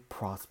fairly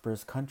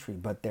prosperous country,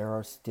 but there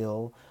are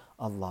still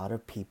a lot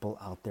of people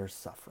out there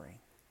suffering.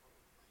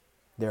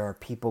 There are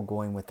people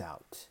going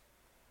without.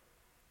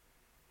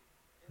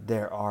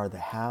 There are the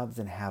haves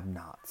and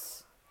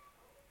have-nots.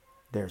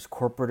 There's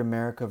corporate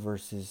America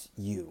versus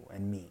you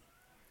and me.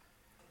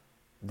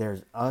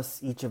 There's us,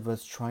 each of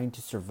us trying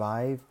to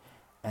survive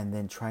and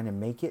then trying to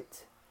make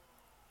it.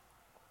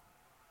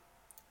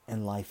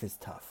 And life is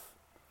tough.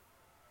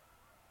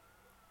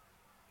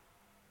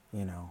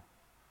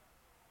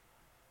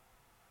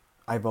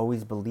 I've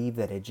always believed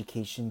that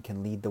education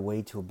can lead the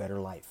way to a better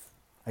life.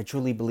 I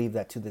truly believe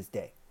that to this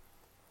day.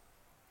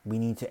 We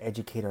need to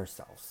educate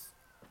ourselves.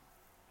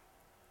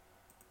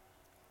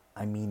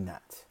 I mean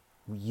that.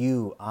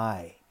 You,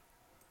 I,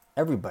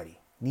 everybody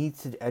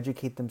needs to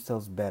educate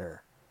themselves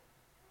better.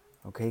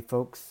 Okay,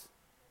 folks?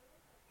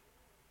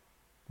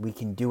 We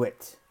can do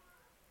it.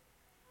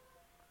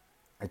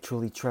 I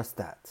truly trust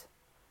that.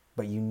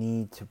 But you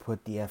need to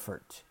put the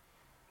effort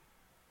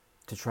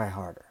to try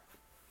harder,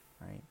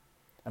 right?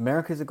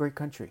 America is a great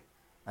country.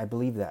 I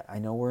believe that. I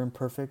know we're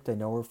imperfect. I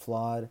know we're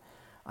flawed.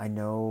 I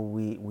know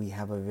we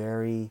have a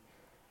very,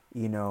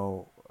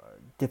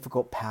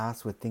 difficult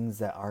past with things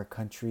that our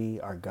country,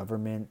 our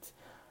government,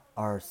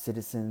 our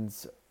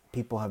citizens,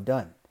 people have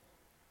done.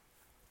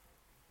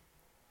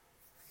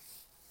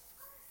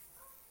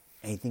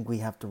 I think we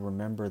have to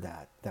remember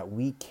that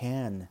we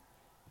can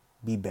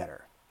be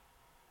better.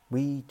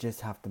 We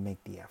just have to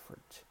make the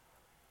effort.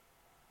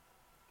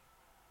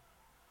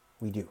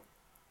 We do.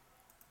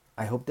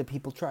 I hope that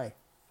people try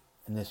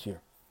in this year.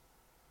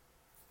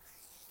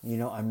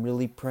 I'm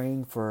really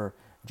praying for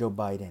Joe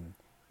Biden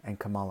and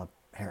Kamala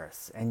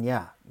Harris. And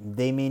yeah,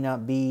 they may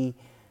not be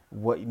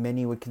what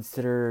many would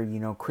consider,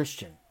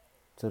 Christian,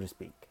 so to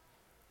speak.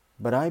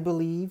 But I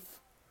believe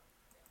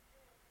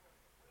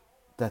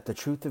that the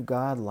truth of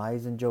God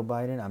lies in Joe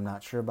Biden. I'm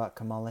not sure about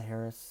Kamala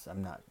Harris.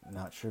 I'm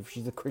not sure if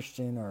she's a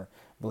Christian or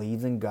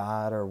believes in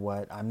God or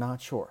what. I'm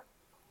not sure.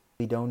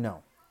 We don't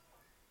know.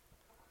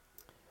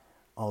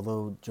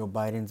 Although Joe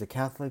Biden's a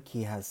Catholic,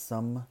 he has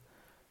some,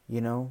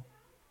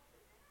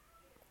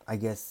 I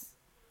guess,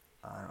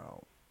 I don't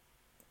know,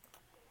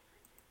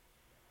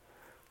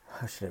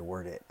 how should I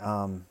word it?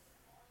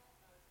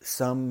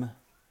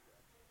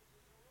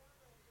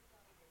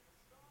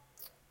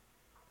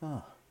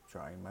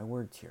 Drawing my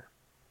words here.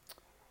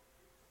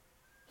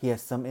 He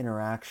has some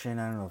interaction.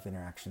 I don't know if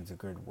interaction is a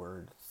good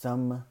word.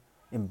 Some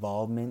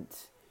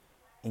involvement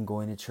in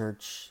going to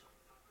church,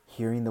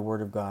 hearing the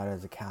word of God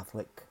as a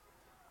Catholic.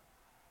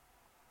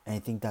 And I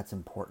think that's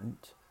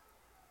important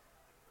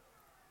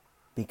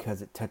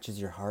because it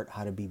touches your heart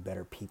how to be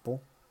better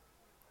people.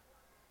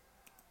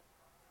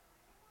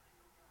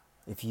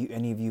 If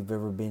any of you have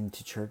ever been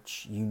to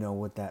church, you know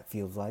what that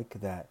feels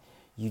like, that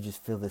you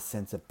just feel this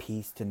sense of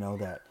peace to know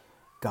that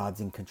God's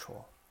in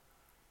control.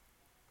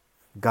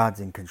 God's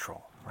in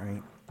control,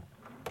 right?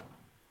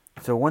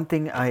 So one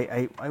thing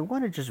I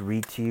want to just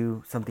read to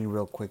you something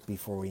real quick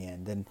before we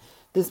end. And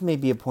this may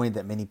be a point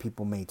that many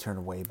people may turn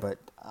away, but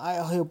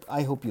I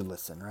hope you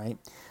listen, right?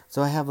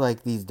 So I have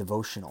like these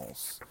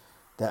devotionals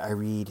that I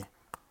read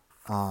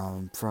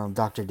from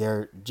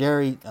Dr.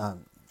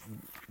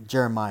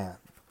 Jeremiah,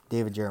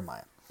 David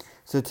Jeremiah.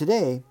 So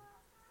today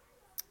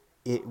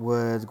it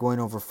was going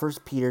over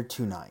 1 Peter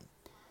 2:9.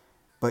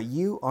 But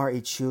you are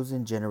a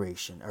chosen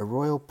generation, a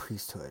royal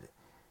priesthood,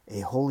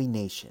 a holy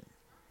nation,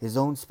 his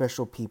own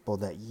special people,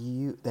 that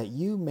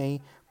you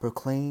may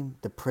proclaim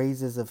the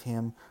praises of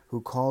him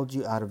who called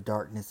you out of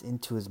darkness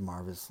into his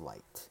marvelous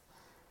light.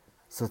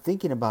 So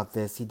thinking about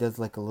this, he does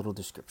like a little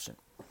description.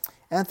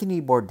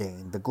 Anthony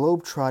Bourdain, the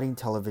globe-trotting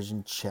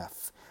television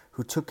chef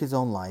who took his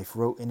own life,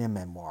 wrote in a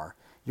memoir,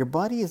 "Your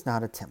body is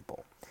not a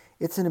temple.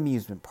 It's an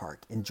amusement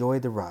park. Enjoy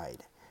the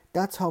ride."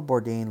 That's how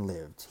Bourdain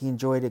lived. He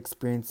enjoyed,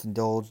 experienced,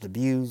 indulged,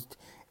 abused,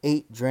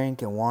 ate,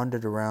 drank, and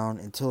wandered around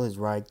until his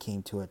ride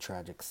came to a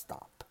tragic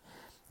stop.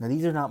 Now,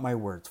 these are not my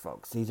words,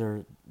 folks. These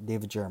are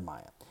David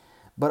Jeremiah.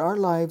 But our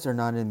lives are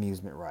not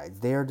amusement rides.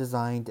 They are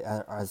designed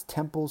as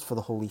temples for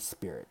the Holy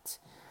Spirit,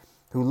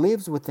 who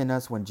lives within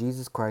us when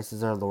Jesus Christ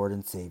is our Lord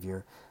and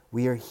Savior.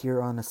 We are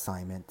here on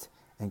assignment,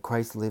 and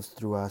Christ lives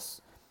through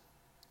us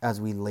as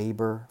we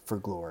labor for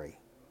glory.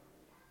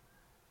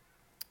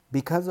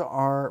 Because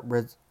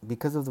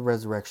of the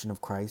resurrection of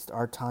Christ,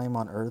 our time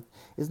on earth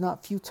is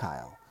not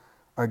futile.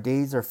 Our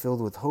days are filled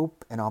with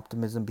hope and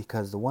optimism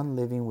because the one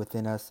living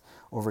within us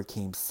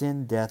overcame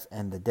sin, death,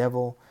 and the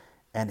devil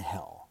and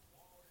hell.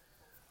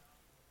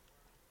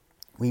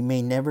 We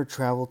may never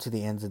travel to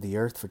the ends of the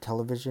earth for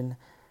television,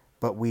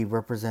 but we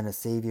represent a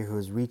Savior who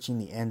is reaching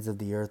the ends of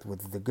the earth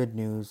with the good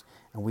news,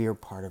 and we are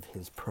part of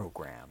his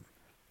program.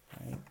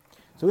 Right?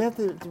 So we have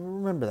to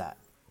remember that,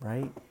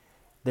 right?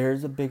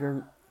 There's a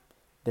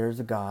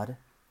God.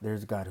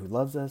 There's a God who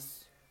loves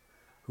us,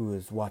 who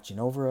is watching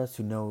over us,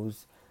 who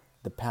knows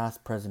the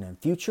past, present, and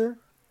future.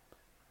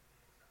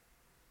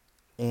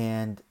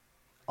 And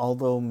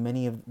although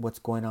many of what's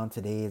going on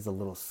today is a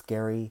little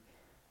scary,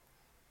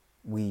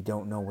 we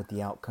don't know what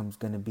the outcome's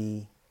going to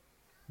be.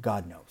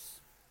 God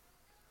knows.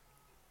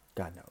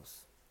 God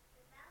knows.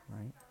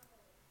 Right?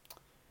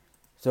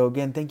 So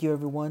again, thank you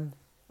everyone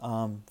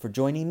for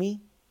joining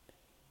me.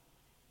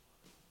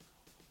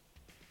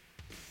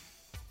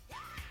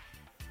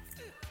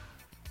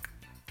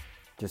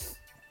 Just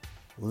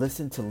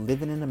listen to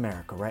Living in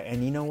America, right?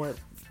 And you know what?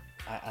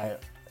 I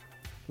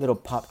little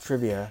pop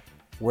trivia.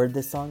 Where'd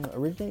this song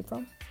originate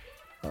from?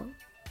 Oh,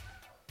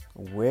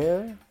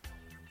 where?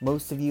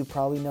 Most of you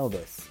probably know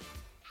this.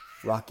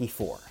 Rocky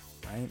IV,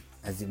 right?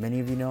 As many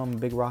of you know, I'm a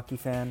big Rocky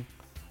fan.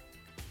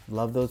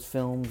 Love those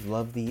films.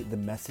 Love the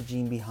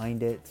messaging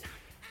behind it.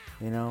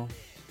 You know?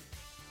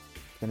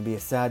 It's going to be a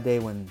sad day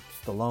when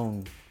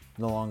Stallone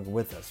no longer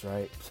with us,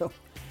 right? So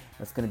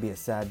that's going to be a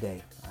sad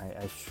day.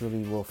 I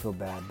surely will feel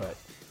bad, but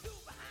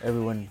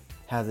everyone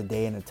has a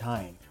day and a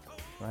time,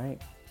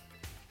 right?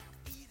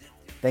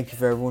 Thank you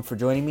for everyone for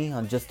joining me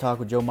on Just Talk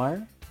with Joe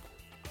Meyer.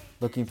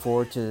 Looking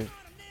forward to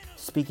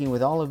speaking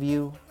with all of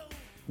you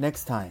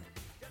next time.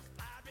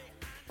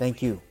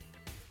 Thank you.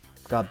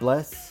 God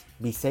bless.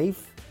 Be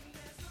safe.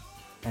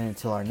 And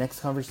until our next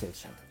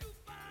conversation.